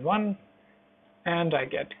 1, 1, 1, and I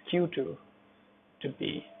get Q2 to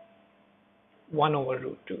be 1 over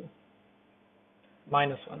root 2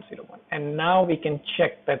 minus 1, 0, 1. And now we can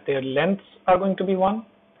check that their lengths are going to be 1.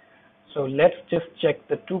 So let's just check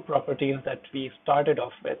the two properties that we started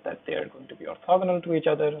off with, that they are going to be orthogonal to each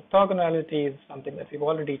other. Orthogonality is something that we've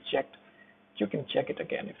already checked. You can check it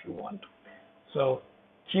again if you want. So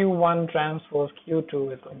Q1 transpose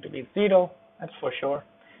Q2 is going to be 0, that's for sure.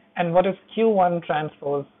 And what is Q1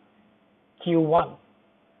 transpose Q1?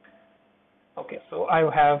 Okay, so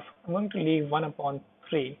I'm going to leave 1 upon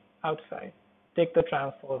 3 outside, take the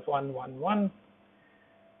transpose 1, 1, 1,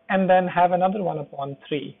 and then have another 1 upon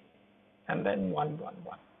 3, and then 1, 1,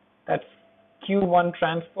 1. That's Q1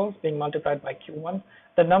 transpose being multiplied by Q1.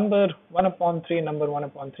 The number 1 upon 3, number 1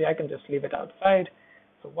 upon 3, I can just leave it outside.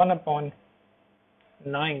 So 1 upon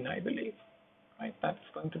 9, I believe, right? That's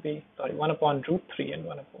going to be, 1 upon root 3 and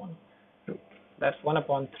 1 upon root. That's 1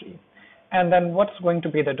 upon 3. And then what's going to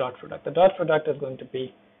be the dot product? The dot product is going to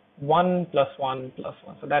be 1 plus 1 plus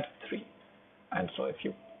 1. So that's 3. And so if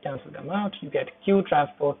you cancel them out, you get Q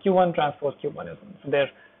transpose, Q1 transpose, Q1 is 1. So there,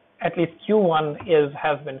 at least Q1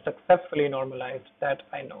 has been successfully normalized. That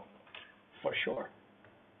I know for sure.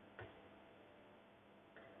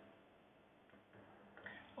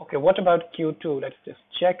 Okay, what about Q2? Let's just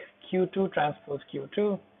check Q2 transpose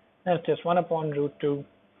Q2. That's just 1 upon root 2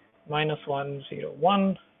 minus 1, 0,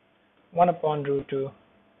 1. 1 upon root 2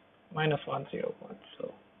 minus 1, 0, 1.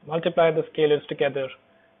 So multiply the scalars together.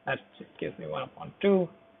 That just gives me 1 upon 2.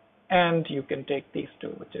 And you can take these two,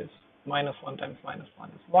 which is minus 1 times minus 1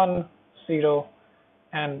 is 1, 0.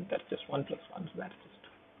 And that's just 1 plus 1. So that's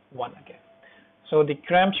just 1 again. So the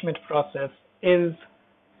Gram-Schmidt process is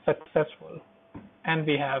successful. And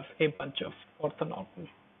we have a bunch of orthonormal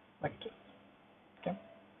vectors. Okay.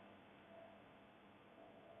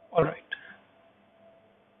 All right.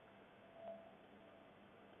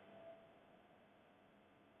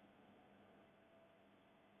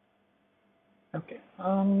 Okay.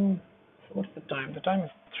 So what's the time? The time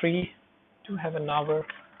is 3. Do have an hour.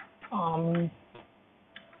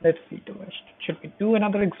 Let's see. Should we do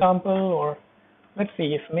another example, or Let's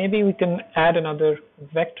see if maybe we can add another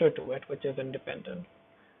vector to it, which is independent.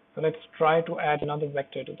 So let's try to add another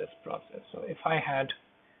vector to this process. So if I had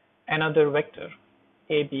another vector,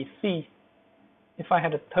 A, B, C, if I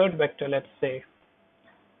had a third vector, let's say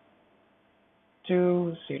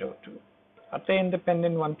 2, 0, 2. Are they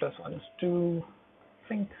independent? 1 plus 1 is 2. I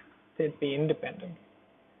think they'd be independent.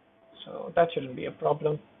 So that shouldn't be a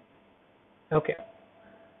problem. Okay.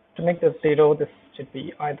 To make this 0, this should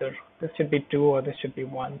be either, this should be 2 or this should be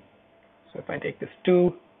 1. So if I take this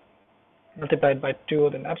 2, multiplied by 2,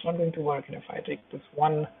 then that's not going to work. And if I take this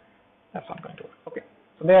 1, that's not going to work. Okay.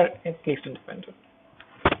 So they are at least independent.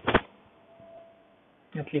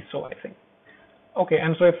 At least so, I think. Okay,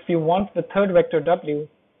 and so if you want the third vector W,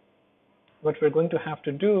 what we're going to have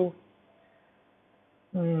to do,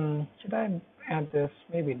 should I add this?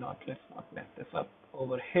 Maybe not. Let's not mess this up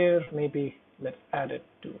over here. Maybe let's add it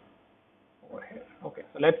to over here. Okay,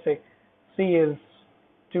 so let's say C is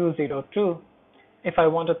 2, 0, 2. If I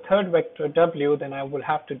want a third vector W, then I will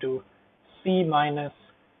have to do C minus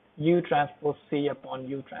U transpose C upon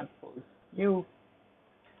U transpose U,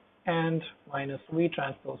 and minus V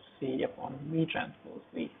transpose C upon V transpose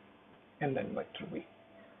V, and then vector V.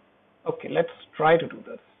 Okay, let's try to do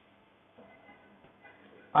this.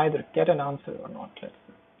 Either get an answer or not. Let's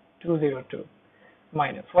see. 2, 0, 2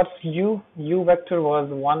 minus. What's U? U vector was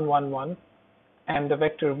 1, 1, 1, and the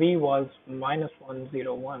vector V was minus 1,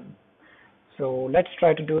 0, 1. So let's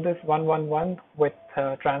try to do this. 1, 1, 1 with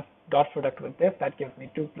dot product with this. That gives me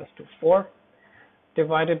 2 plus 2, 4.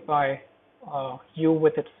 Divided by U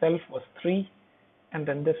with itself was 3, and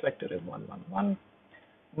then this vector is 1, 1, 1,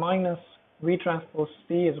 minus V transpose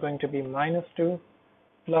C is going to be minus 2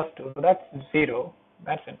 plus 2, so that's 0.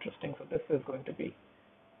 That's interesting. So this is going to be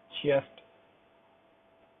just,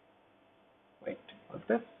 wait, was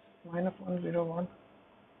this minus 1, 0, 1?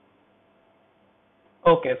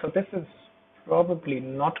 Okay, so this is probably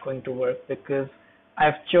not going to work because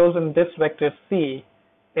I've chosen this vector C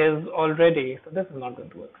is already, so this is not going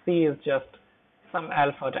to work. C is just some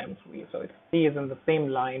alpha times V, so C is in the same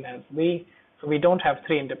line as V, so we don't have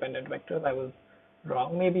 3 independent vectors. I was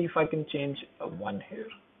wrong. Maybe if I can change a 1 here,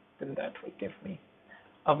 then that will give me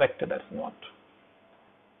a vector that's not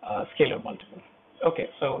a scalar multiple. Okay,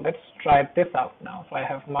 so let's try this out now. So I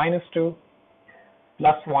have minus 2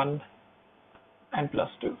 plus 1 and plus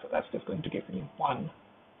 2, so that's just going to give me 1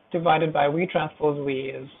 divided by V transpose V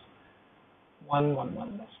is 1, 1,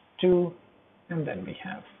 1, that's 2, and then we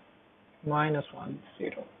have minus 1,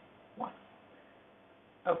 0, 1.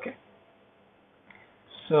 Okay,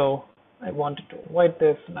 so I wanted to avoid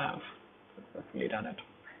this. Now I've successfully done it.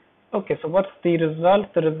 Okay, so what's the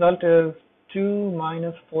result? The result is 2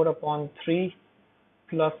 minus 4 upon 3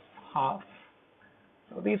 plus half.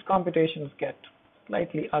 So these computations get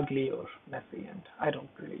slightly ugly or messy, and I don't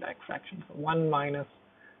really like fractions. So 1 minus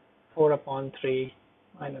 4 upon 3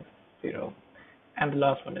 minus 0, and the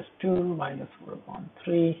last one is 2 minus 4 upon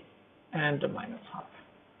 3 and a minus half.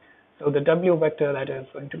 So the W vector that is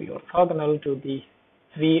going to be orthogonal to the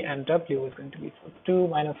V and W is going to be 2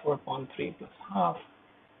 minus 4 upon 3 plus half.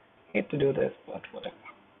 Hate to do this, but whatever.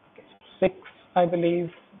 Okay, so 6, I believe.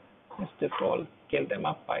 Let's just all scale them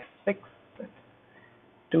up by 6. Let's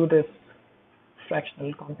do this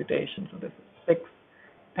fractional computation. So this is 6,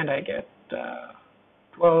 and I get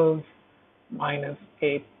 12 minus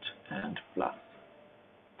 8 and plus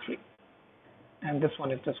 3. And this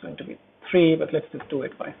one is just going to be 3, but let's just do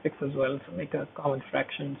it by 6 as well. So make a common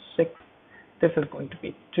fraction 6. This is going to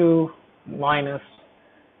be 2 minus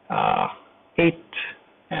 8,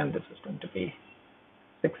 and this is going to be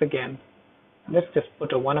 6 again. Let's just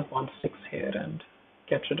put a 1 upon 6 here and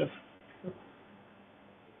get rid of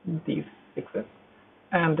these 6's.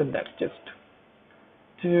 And then that's just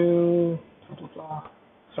 2, blah, blah, blah.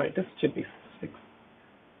 Sorry, this should be 6.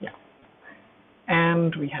 Yeah.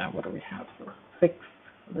 And we have, what do we have for 6?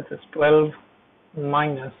 This is 12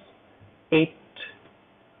 minus 8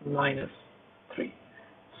 minus 3.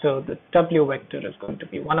 So the W vector is going to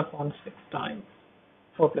be 1 upon 6 times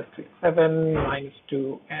 4 plus 3, 7 minus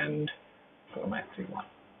 2 and 4 minus 3, 1.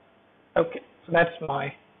 Okay, so that's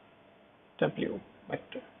my W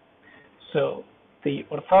vector. So the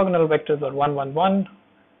orthogonal vectors are 1, 1, 1,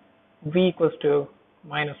 V equals to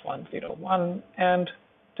minus 1, 0, 1, and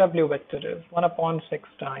W vector is 1 upon 6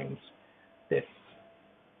 times this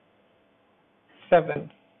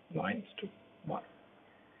 7 minus 2, 1.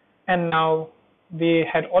 And now we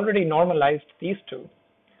had already normalized these two.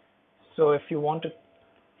 So if you want to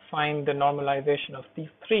find the normalization of these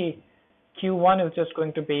three, Q1 is just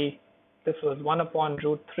going to be, this was 1 upon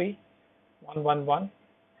root 3, 1, 1, 1,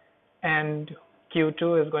 and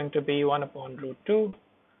Q2 is going to be 1 upon root 2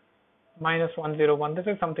 minus 101. This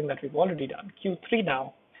is something that we've already done. Q3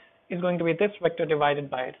 now is going to be this vector divided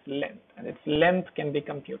by its length, and its length can be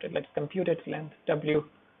computed. Let's compute its length. W,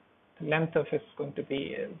 the length of it is going to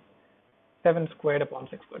be 7 squared upon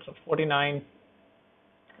 6 squared, so 49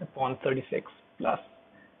 upon 36 plus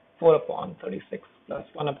 4 upon 36 plus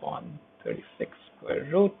 1 upon 36 square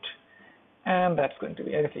root, and that's going to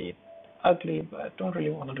be actually ugly, but I don't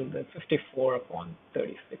really want to do this. 54 upon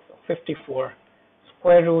 36, so 54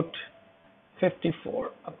 square root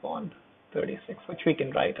 54 upon 36, which we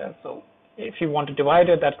can write as, so if you want to divide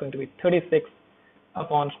it, that's going to be 36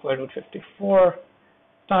 upon square root 54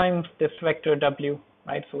 times this vector W,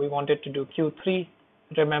 right? So we wanted to do Q3,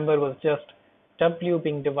 remember, was just W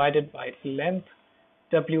being divided by its length.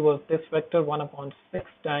 W was this vector 1 upon 6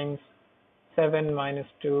 times 7 minus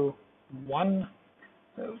 2, 1.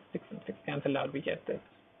 So 6 and 6 cancel out, we get this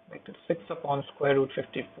vector 6 upon square root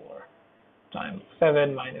 54 times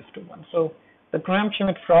 7 minus 2, 1. So the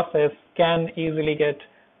Gram-Schmidt process can easily get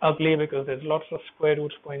ugly because there's lots of square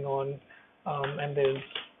roots going on, and there's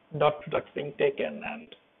dot products being taken, and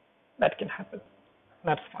that can happen.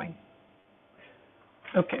 That's fine.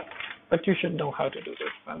 Okay, but you should know how to do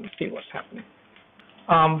this and see what's happening.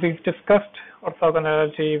 We've discussed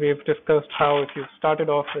orthogonality. We've discussed how if you started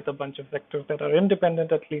off with a bunch of vectors that are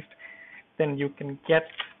independent at least, then you can get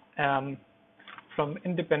from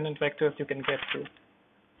independent vectors you can get to.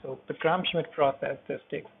 So the Gram-Schmidt process just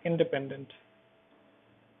takes independent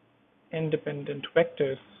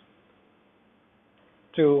vectors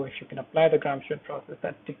to, if you can apply the Gram-Schmidt process,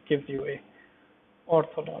 that gives you a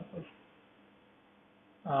orthonormal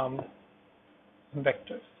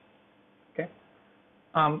vectors. Okay,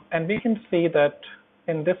 and we can see that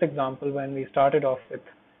in this example, when we started off with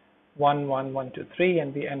 1, 1, 1, 2, 3,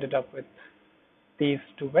 and we ended up with these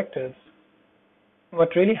two vectors,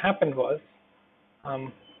 what really happened was,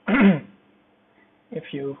 if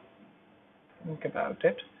you think about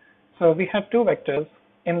it, so we had two vectors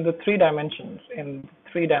in the 3 dimensions, in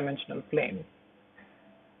the 3-dimensional plane.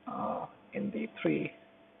 In the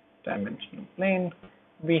 3-dimensional plane,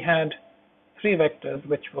 we had 3 vectors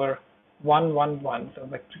which were 1, 1, 1. So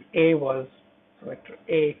vector A was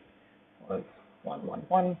 1, 1,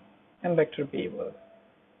 1, and vector B was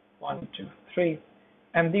 1, 2, 3.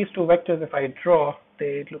 And these two vectors, if I draw,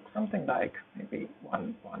 they look something like maybe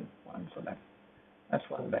 1, 1, 1. So that's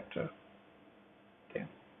one vector. Okay.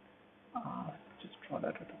 Just draw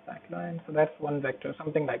that with a black line. So that's one vector,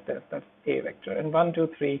 something like this. That's A vector. And 1, 2,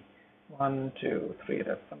 3, 1, 2, 3.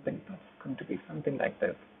 That's going to be something like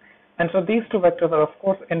this. And so these two vectors are of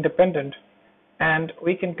course independent, and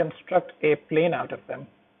we can construct a plane out of them.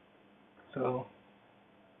 So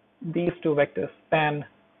these two vectors span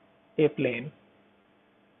a plane.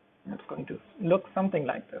 It's going to look something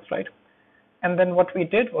like this, right? And then what we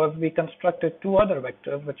did was we constructed two other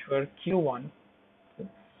vectors which were Q1.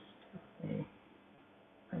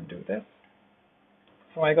 And do this.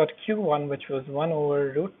 So I got Q1, which was 1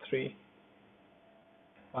 over root 3,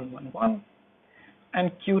 1, 1, 1,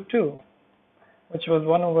 and Q2, which was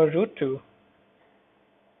 1 over root 2,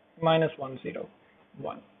 minus 1, 0,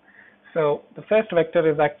 1. So the first vector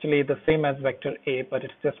is actually the same as vector A, but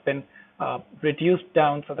it's just been reduced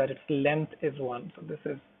down so that its length is 1. So this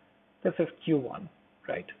is Q1,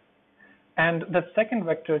 right? And the second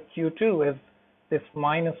vector Q2 is this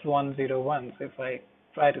minus 1, 0, 1. So if I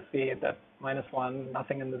try to see it, that minus 1,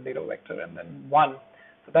 nothing in the 0 vector, and then 1.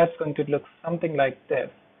 So that's going to look something like this,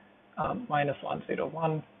 minus 1, 0,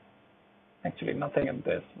 1. Actually, nothing in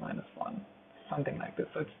this, minus 1, something like this.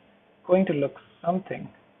 So it's going to look something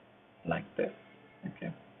like this,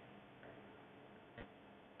 okay?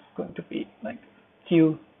 It's going to be like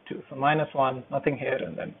Q2. So minus 1, nothing here,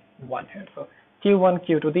 and then 1 here. So Q1,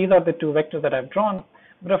 Q2, these are the two vectors that I've drawn.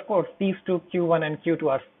 But of course, these two Q1 and Q2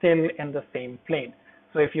 are still in the same plane.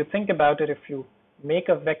 So if you think about it, if you make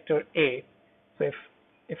a vector A, so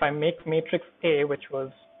if I make matrix A, which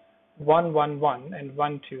was 1, 1, 1, and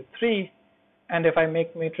 1, 2, 3, and if I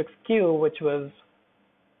make matrix Q, which was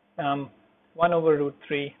 1 over root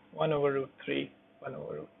 3, 1 over root 3, 1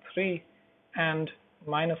 over root 3, and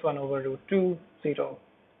minus 1 over root 2, 0,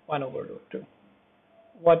 1 over root 2.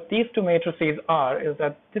 What these two matrices are is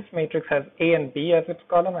that this matrix has A and B as its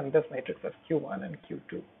column, and this matrix has Q1 and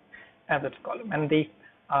Q2 as its column. And the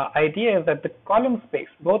idea is that the column space,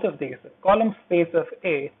 both of these, the column space of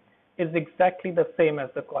A is exactly the same as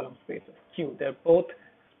the column space of Q. They're both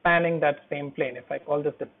spanning that same plane. If I call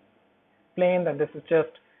this the plane, then this is just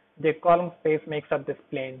the column space makes up this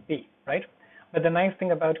plane B, right? But the nice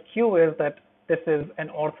thing about Q is that this is an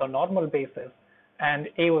orthonormal basis, and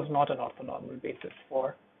A was not an orthonormal basis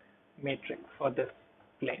for matrix for this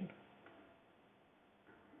plane.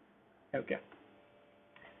 Okay,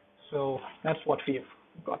 so that's what we've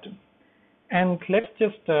gotten. And let's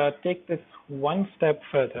just take this one step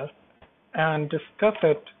further and discuss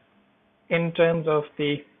it in terms of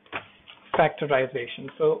the factorization.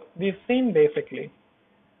 So we've seen basically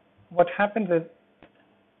what happens is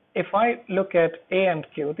if I look at A and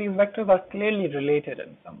Q, these vectors are clearly related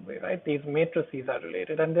in some way, right? These matrices are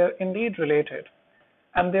related, and they're indeed related.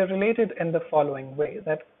 And they're related in the following way,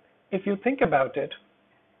 that if you think about it,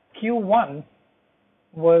 Q1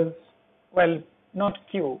 was, well, not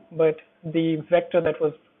Q, but the vector that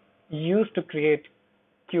was used to create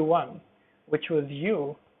Q1, which was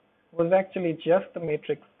U, was actually just the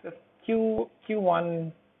matrix.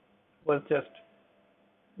 Q1 was just,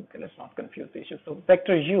 okay, let's not confuse the issue. So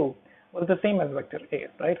vector U was the same as vector A,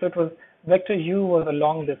 right? So it was vector U was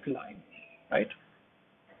along this line, right?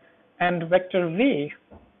 And vector V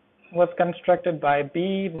was constructed by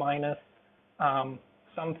B minus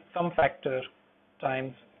some factor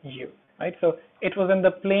times U, right? So it was in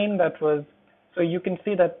the plane that was, so you can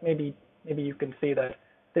see that maybe you can see that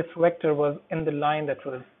this vector was in the line that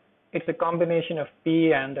was, it's a combination of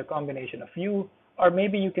P and a combination of U, or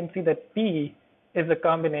maybe you can see that P is a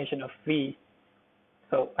combination of V.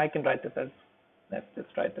 So I can write this as, let's just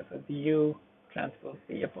write this as U transpose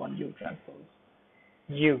V upon U transpose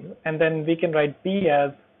U. And then we can write B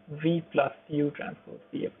as V plus U transpose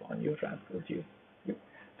V upon U transpose U.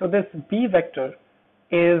 So this B vector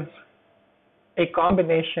is a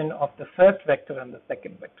combination of the first vector and the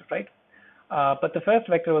second vector, right? But the first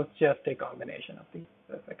vector was just a combination of the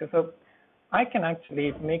first vector. So I can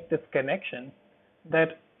actually make this connection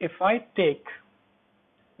that if I take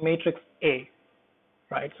matrix A,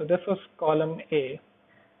 right? So this was column A,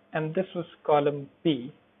 and this was column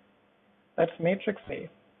B. That's matrix A.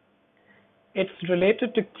 It's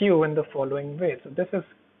related to Q in the following way. So this is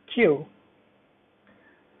Q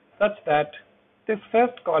such that this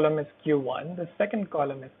first column is Q1, the second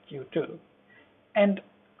column is Q2. And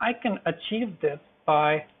I can achieve this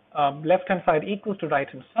by left-hand side equals to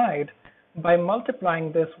right-hand side by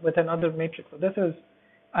multiplying this with another matrix. So this is,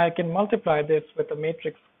 I can multiply this with a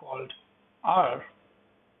matrix called R,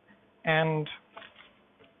 and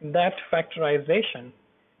that factorization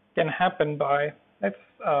can happen by, let's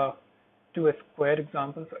do a squared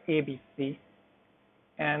example, so ABC,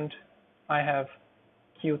 and I have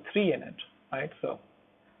Q3 in it, right? So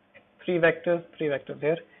three vectors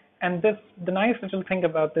here. And this, the nice little thing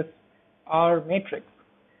about this R matrix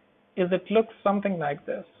is it looks something like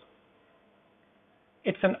this.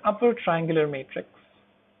 It's an upper triangular matrix.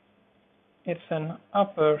 It's an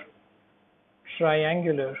upper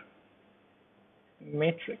triangular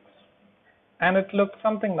matrix. And it looks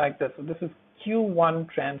something like this. So this is Q1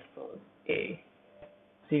 transpose A,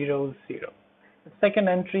 0, 0. The second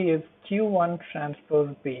entry is Q1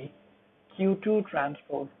 transpose B, Q2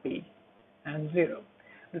 transpose B, and 0.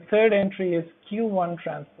 The third entry is Q1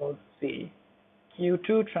 transpose C,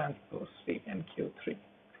 Q2 transpose C, and Q3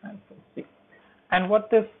 transpose C. And what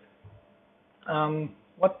this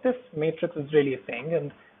matrix is really saying,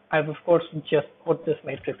 and I've of course just put this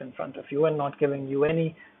matrix in front of you and not giving you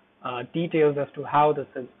any details as to how this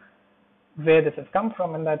is, where this has come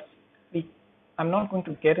from, and that's I'm not going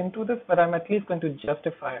to get into this, but I'm at least going to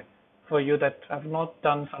justify for you that I've not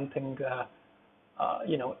done something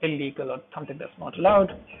illegal or something that's not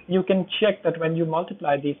allowed. You can check that when you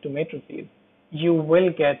multiply these two matrices, you will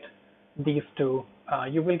get these two,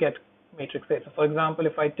 you will get matrix A. So for example,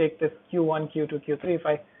 if I take this Q1, Q2, Q3, if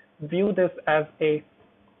I view this as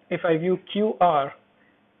if I view QR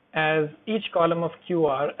as each column of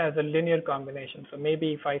QR as a linear combination. So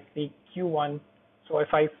maybe if I see Q1, so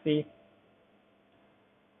if I see,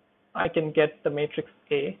 I can get the matrix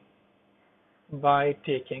A by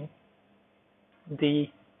taking the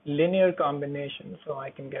linear combination. So I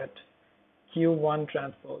can get Q1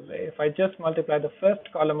 transpose A. If I just multiply the first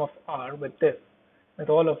column of R with this, with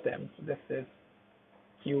all of them, so this is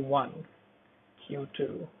Q1,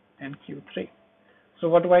 Q2, and Q3. So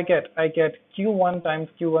what do I get? I get Q1 times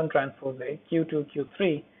Q1 transpose A, Q2,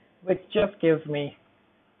 Q3, which just gives me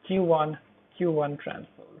Q1, Q1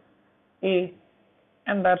 transpose A,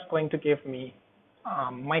 and that's going to give me,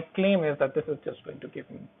 my claim is that this is just going to give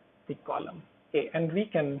me the column A, and we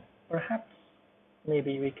can perhaps,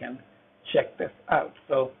 maybe we can check this out.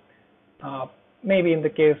 So maybe in the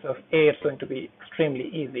case of A, it's going to be extremely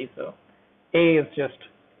easy. So A is just,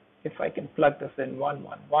 if I can plug this in, 1,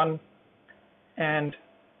 1, 1, and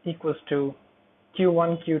equals to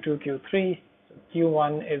Q1, Q2, Q3. So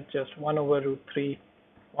Q1 is just 1 over root 3,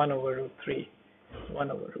 1 over root 3,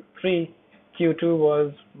 1 over root 3. Q2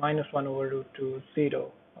 was minus 1 over root 2,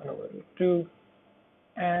 0, 1 over root 2.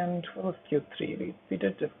 And what was Q3? We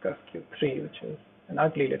did discuss Q3, which is an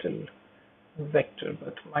ugly little vector,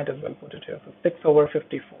 but might as well put it here. So 6 over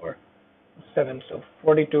 54, 7. So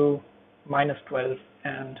 42 minus 12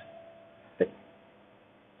 and 6.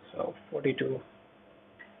 So 42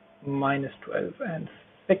 minus 12 and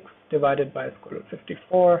 6 divided by square root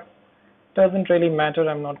 54. Doesn't really matter.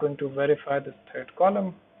 I'm not going to verify this third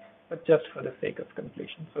column, but just for the sake of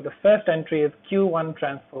completion. So the first entry is Q1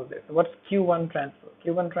 transpose A. So what's Q1 transpose?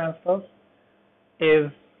 Q1 transpose is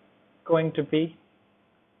going to be,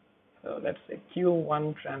 so let's say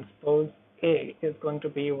Q1 transpose A is going to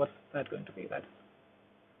be, what's that going to be? That's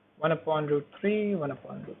 1 upon root 3, 1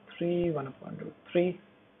 upon root 3, 1 upon root 3.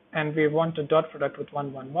 And we want a dot product with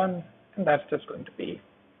 1, 1, 1. And that's just going to be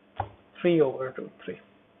 3 over root 3.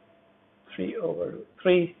 3 over root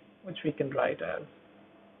 3, which we can write as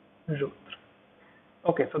root 3.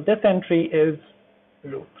 Okay, so this entry is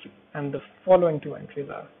root 3, and the following two entries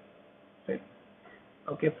are right.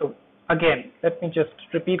 Okay, so again, let me just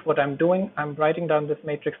repeat what I'm doing. I'm writing down this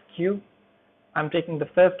matrix Q. I'm taking the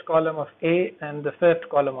first column of A and the first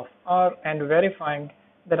column of R and verifying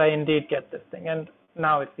that I indeed get this thing. And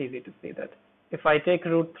now it's easy to see that if I take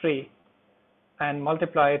root 3 and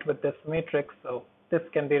multiply it with this matrix, so this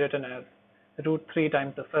can be written as root 3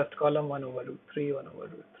 times the first column, 1 over root 3, 1 over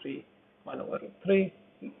root 3, 1 over root 3,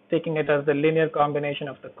 taking it as the linear combination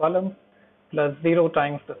of the columns, plus 0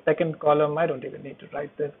 times the second column. I don't even need to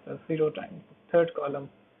write this, plus 0 times the third column,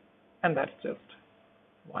 and that's just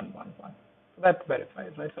 1, 1, 1. So that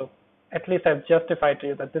verifies, right? So at least I've justified to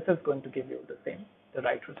you that this is going to give you the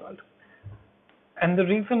right result. And the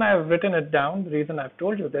reason I've written it down, the reason I've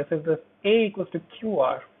told you this, is that A equals to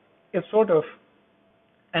QR is sort of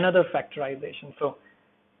another factorization. So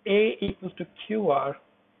A equals to QR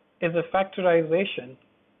is a factorization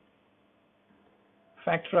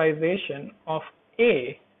of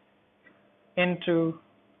A into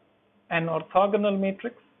an orthogonal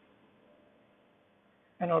matrix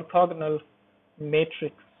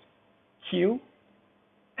Q,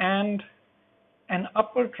 and an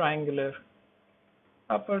upper triangular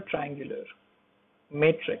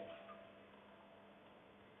matrix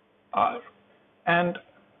R. And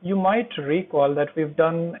you might recall that we've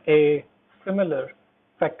done a similar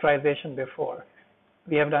factorization before.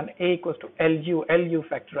 We have done A equals to LU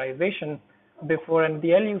factorization before, and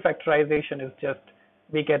the LU factorization is just,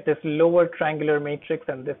 we get this lower triangular matrix,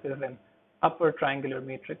 and this is an upper triangular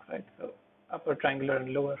matrix, right? So upper triangular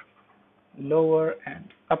and lower and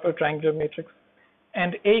upper triangular matrix.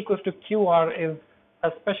 And A equals to QR is a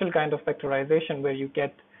special kind of factorization where you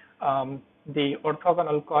get the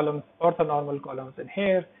orthogonal columns, orthonormal columns in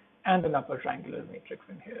here, and an upper triangular matrix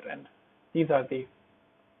in here. And these are the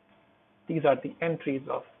entries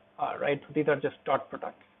of R, right? So these are just dot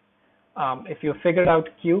products. If you figured out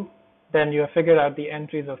Q, then you have figured out the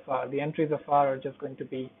entries of R. The entries of R are just going to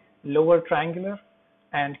be lower triangular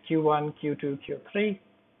and Q1, Q2, Q3.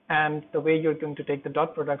 And the way you're going to take the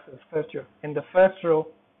dot products is first, you're in the first row,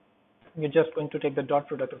 you're just going to take the dot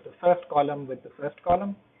product of the first column with the first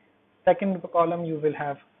column. Second column, you will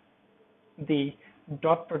have the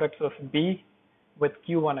dot products of B with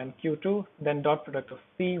Q1 and Q2, then dot product of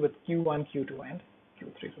C with Q1, Q2, and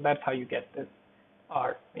Q3. So that's how you get this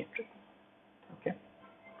R matrix. Okay.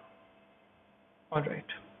 All right.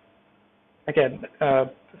 Again,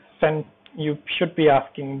 you should be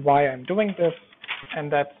asking why I'm doing this,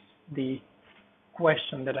 and that's the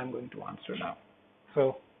question that I'm going to answer now.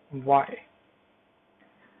 So why?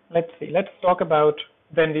 Let's see. Let's talk about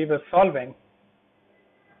when we were solving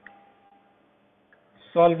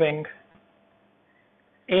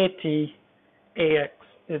AT AX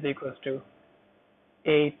is equals to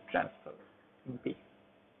A transpose B.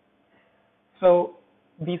 So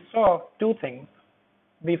we saw two things.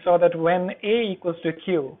 We saw that when A equals to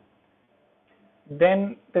Q,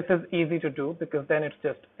 then this is easy to do because then it's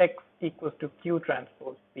just X equals to Q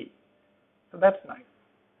transpose B. So that's nice.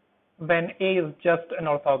 When A is just an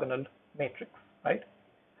orthogonal matrix, right?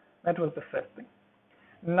 That was the first thing.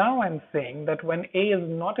 Now I'm saying that when A is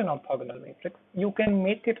not an orthogonal matrix, you can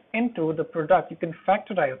make it into the product. You can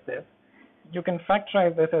factorize this. You can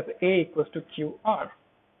factorize this as A equals to QR,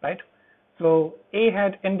 right? So A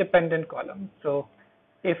had independent columns. So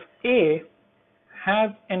if A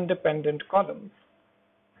has independent columns,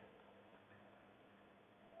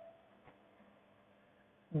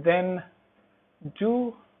 then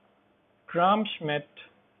do Gram-Schmidt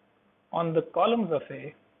on the columns of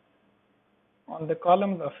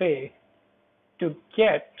A, to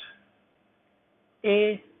get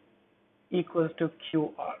A equals to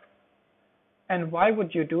QR. And why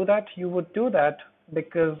would you do that? You would do that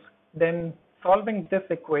because then solving this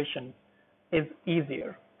equation is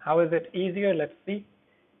easier. How is it easier? Let's see.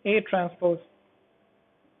 A transpose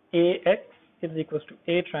AX is equals to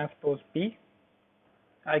A transpose B.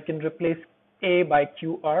 I can replace A by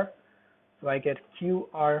QR. So I get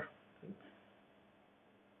QR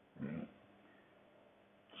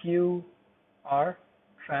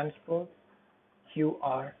transpose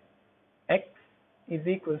QR X is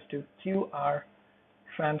equals to QR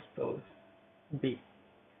transpose B.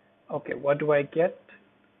 Okay, what do I get?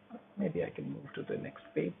 Maybe I can move to the next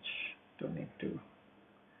page. Don't need to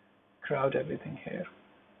crowd everything here.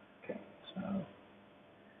 Okay, so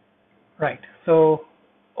right. So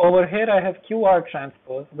over here I have QR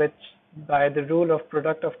transpose, which by the rule of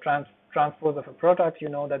product of transpose of a product, you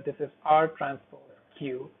know that this is R transpose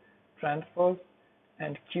Q transpose,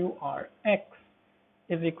 and QRX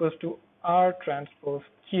is equals to R transpose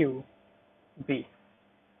Q B.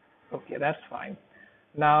 Okay, that's fine.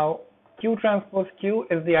 Now Q transpose Q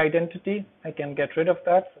is the identity. I can get rid of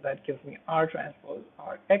that, so that gives me R transpose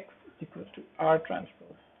RX is equals to R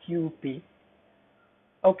transpose QB.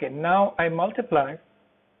 Okay, now I multiply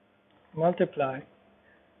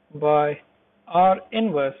by R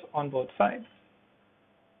inverse on both sides,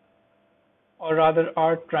 or rather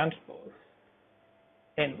R transpose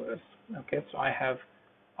inverse. Okay, so I have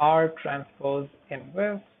R transpose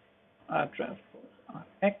inverse, R transpose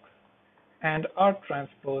RX, and R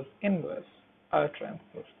transpose inverse, R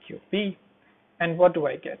transpose QB. And what do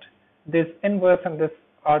I get? This inverse and this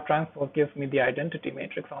R transpose gives me the identity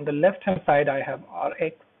matrix. On the left hand side I have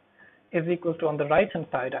RX is equal to, on the right hand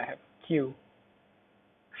side I have Q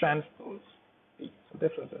transpose B. So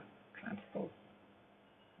this is a transpose.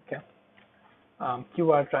 Okay.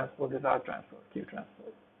 QR transpose is R transpose, Q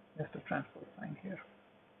transpose. Just a transpose sign here.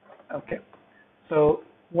 Okay. So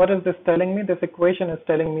what is this telling me? This equation is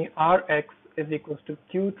telling me Rx is equals to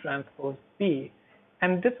Q transpose B,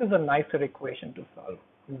 and this is a nicer equation to solve.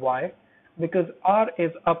 Why? Because R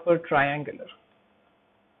is upper triangular,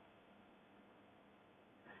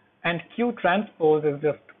 and Q transpose is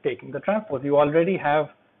just taking the transpose. You already have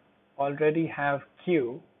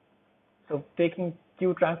Q, so taking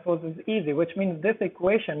Q transpose is easy, which means this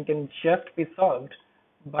equation can just be solved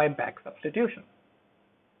by back substitution.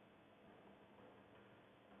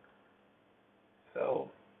 So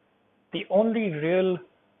the only real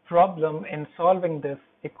problem in solving this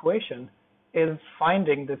equation is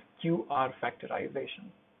finding this QR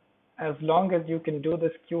factorization. As long as you can do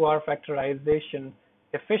this QR factorization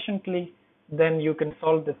efficiently, then you can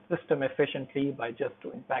solve this system efficiently by just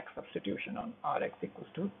doing back substitution on Rx equals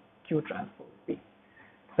to Q transpose B.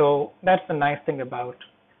 So that's the nice thing about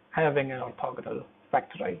having an orthogonal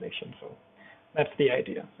factorization. So that's the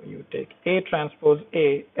idea. So you take A transpose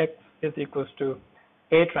A, X is equals to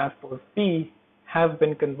A transpose B has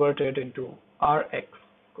been converted into Rx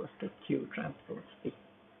equals to Q transpose B.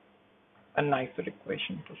 A nicer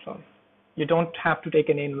equation to solve. You don't have to take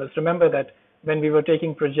an inverse. Remember that when we were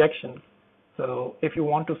taking projections, so if you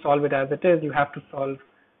want to solve it as it is, you have to solve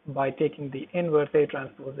by taking the inverse A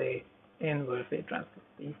transpose A, inverse A transpose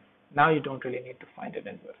B. Now you don't really need to find an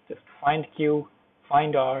inverse. Just find Q,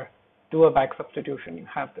 find R, do a back substitution, you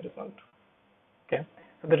have the result. Okay.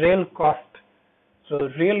 So the real cost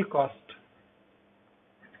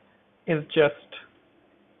is just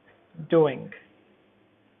doing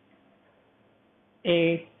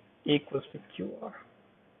A equals to QR,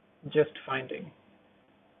 just finding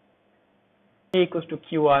A equals to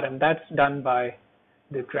QR, and that's done by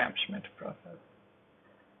the Gram-Schmidt process.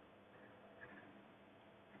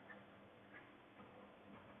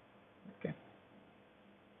 Okay.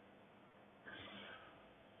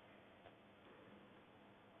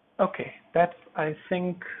 Okay, that's, I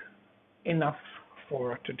think, enough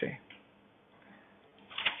for today.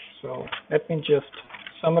 So let me just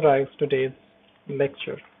summarize today's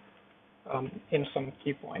lecture in some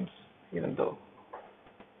key points, even though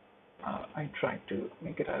I tried to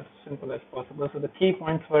make it as simple as possible. So the key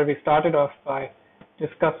points were, we started off by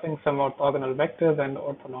discussing some orthogonal vectors and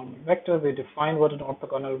orthonormal vectors. We defined what an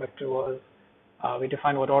orthogonal vector was. We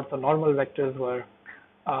defined what orthonormal vectors were.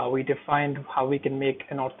 We defined how we can make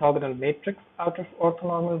an orthogonal matrix out of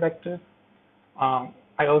orthonormal vectors.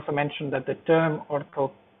 I also mentioned that the term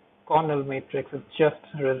orthogonal matrix is just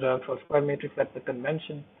reserved for square matrix. That's the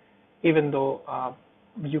convention, even though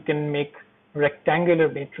you can make rectangular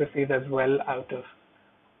matrices as well out of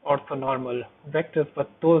orthonormal vectors, but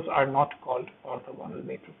those are not called orthogonal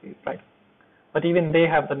matrices, right? But even they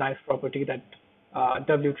have the nice property that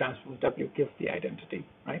W transpose W gives the identity,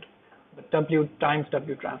 right? The W times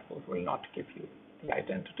W transpose will not give you the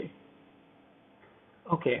identity.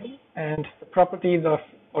 Okay, and the properties of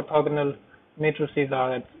orthogonal matrices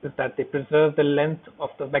are is that they preserve the length of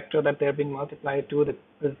the vector that they're being multiplied to, they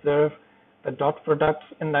preserve the dot products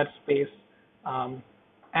in that space,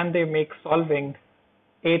 and they make solving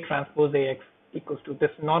A transpose AX equals to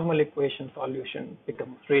this normal equation solution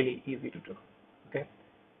becomes really easy to do. Okay,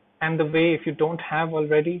 and the way, if you don't have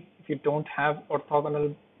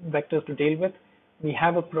orthogonal vectors to deal with, we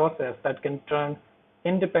have a process that can turn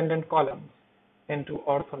independent columns into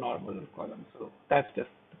orthonormal columns. So that's just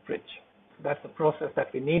the bridge. So that's the process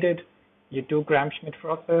that we needed. You do Gram-Schmidt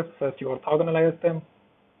process. First you orthogonalize them,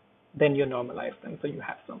 then you normalize them. So you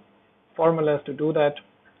have some formulas to do that.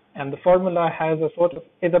 And the formula has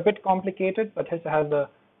is a bit complicated, but it has a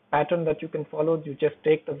pattern that you can follow. You just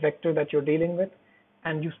take the vector that you're dealing with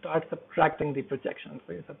and you start subtracting the projection.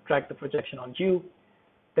 So you subtract the projection on U,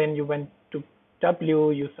 then you went to W,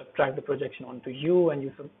 you subtract the projection onto U, and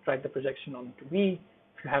you subtract the projection onto V.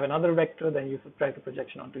 If you have another vector, then you subtract the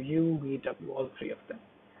projection onto U, V, W, all three of them.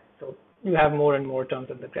 So you have more and more terms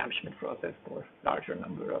in the Gram-Schmidt process for larger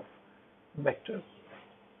number of vectors.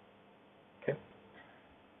 Okay,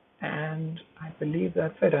 and I believe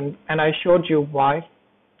that's it. And I showed you why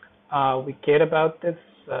we care about this,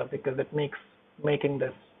 because it makes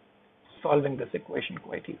solving this equation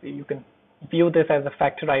quite easy. You can view this as a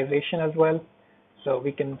factorization as well. So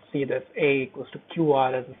we can see this A equals to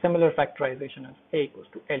QR as a similar factorization as A equals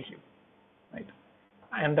to LU, right?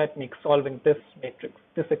 And that makes solving this matrix,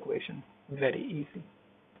 this equation, very easy.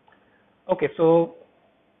 Okay, so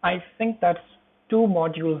I think that's 2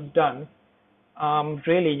 modules done.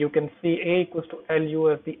 Really, you can see A equals to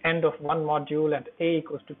LU at the end of one module and A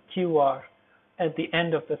equals to QR at the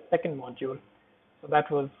end of the second module. So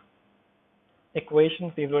that was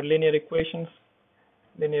equations. These were linear equations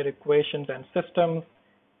and systems,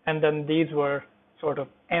 and then these were sort of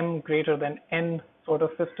M greater than N sort of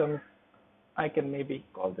systems. I can maybe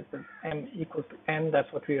call this as M equals to N.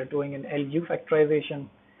 That's what we are doing in LU factorization.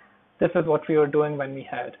 This is what we were doing when we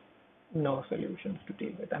had no solutions to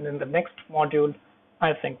deal with. And in the next module,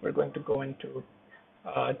 I think we're going to go into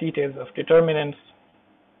details of determinants,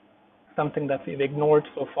 something that we've ignored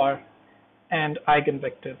so far, and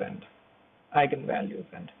eigenvectors and eigenvalues.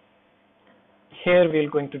 And here we're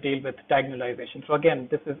going to deal with diagonalization. So again,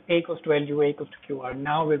 this is A equals to LU, A equals to QR.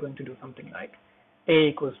 Now we're going to do something like A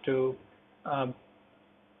equals to the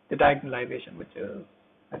diagonalization, which is,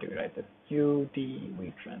 how do we write this? U, D,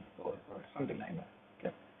 V transpose, or something like that.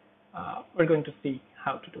 Okay. We're going to see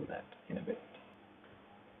how to do that in a bit.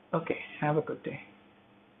 Okay, have a good day.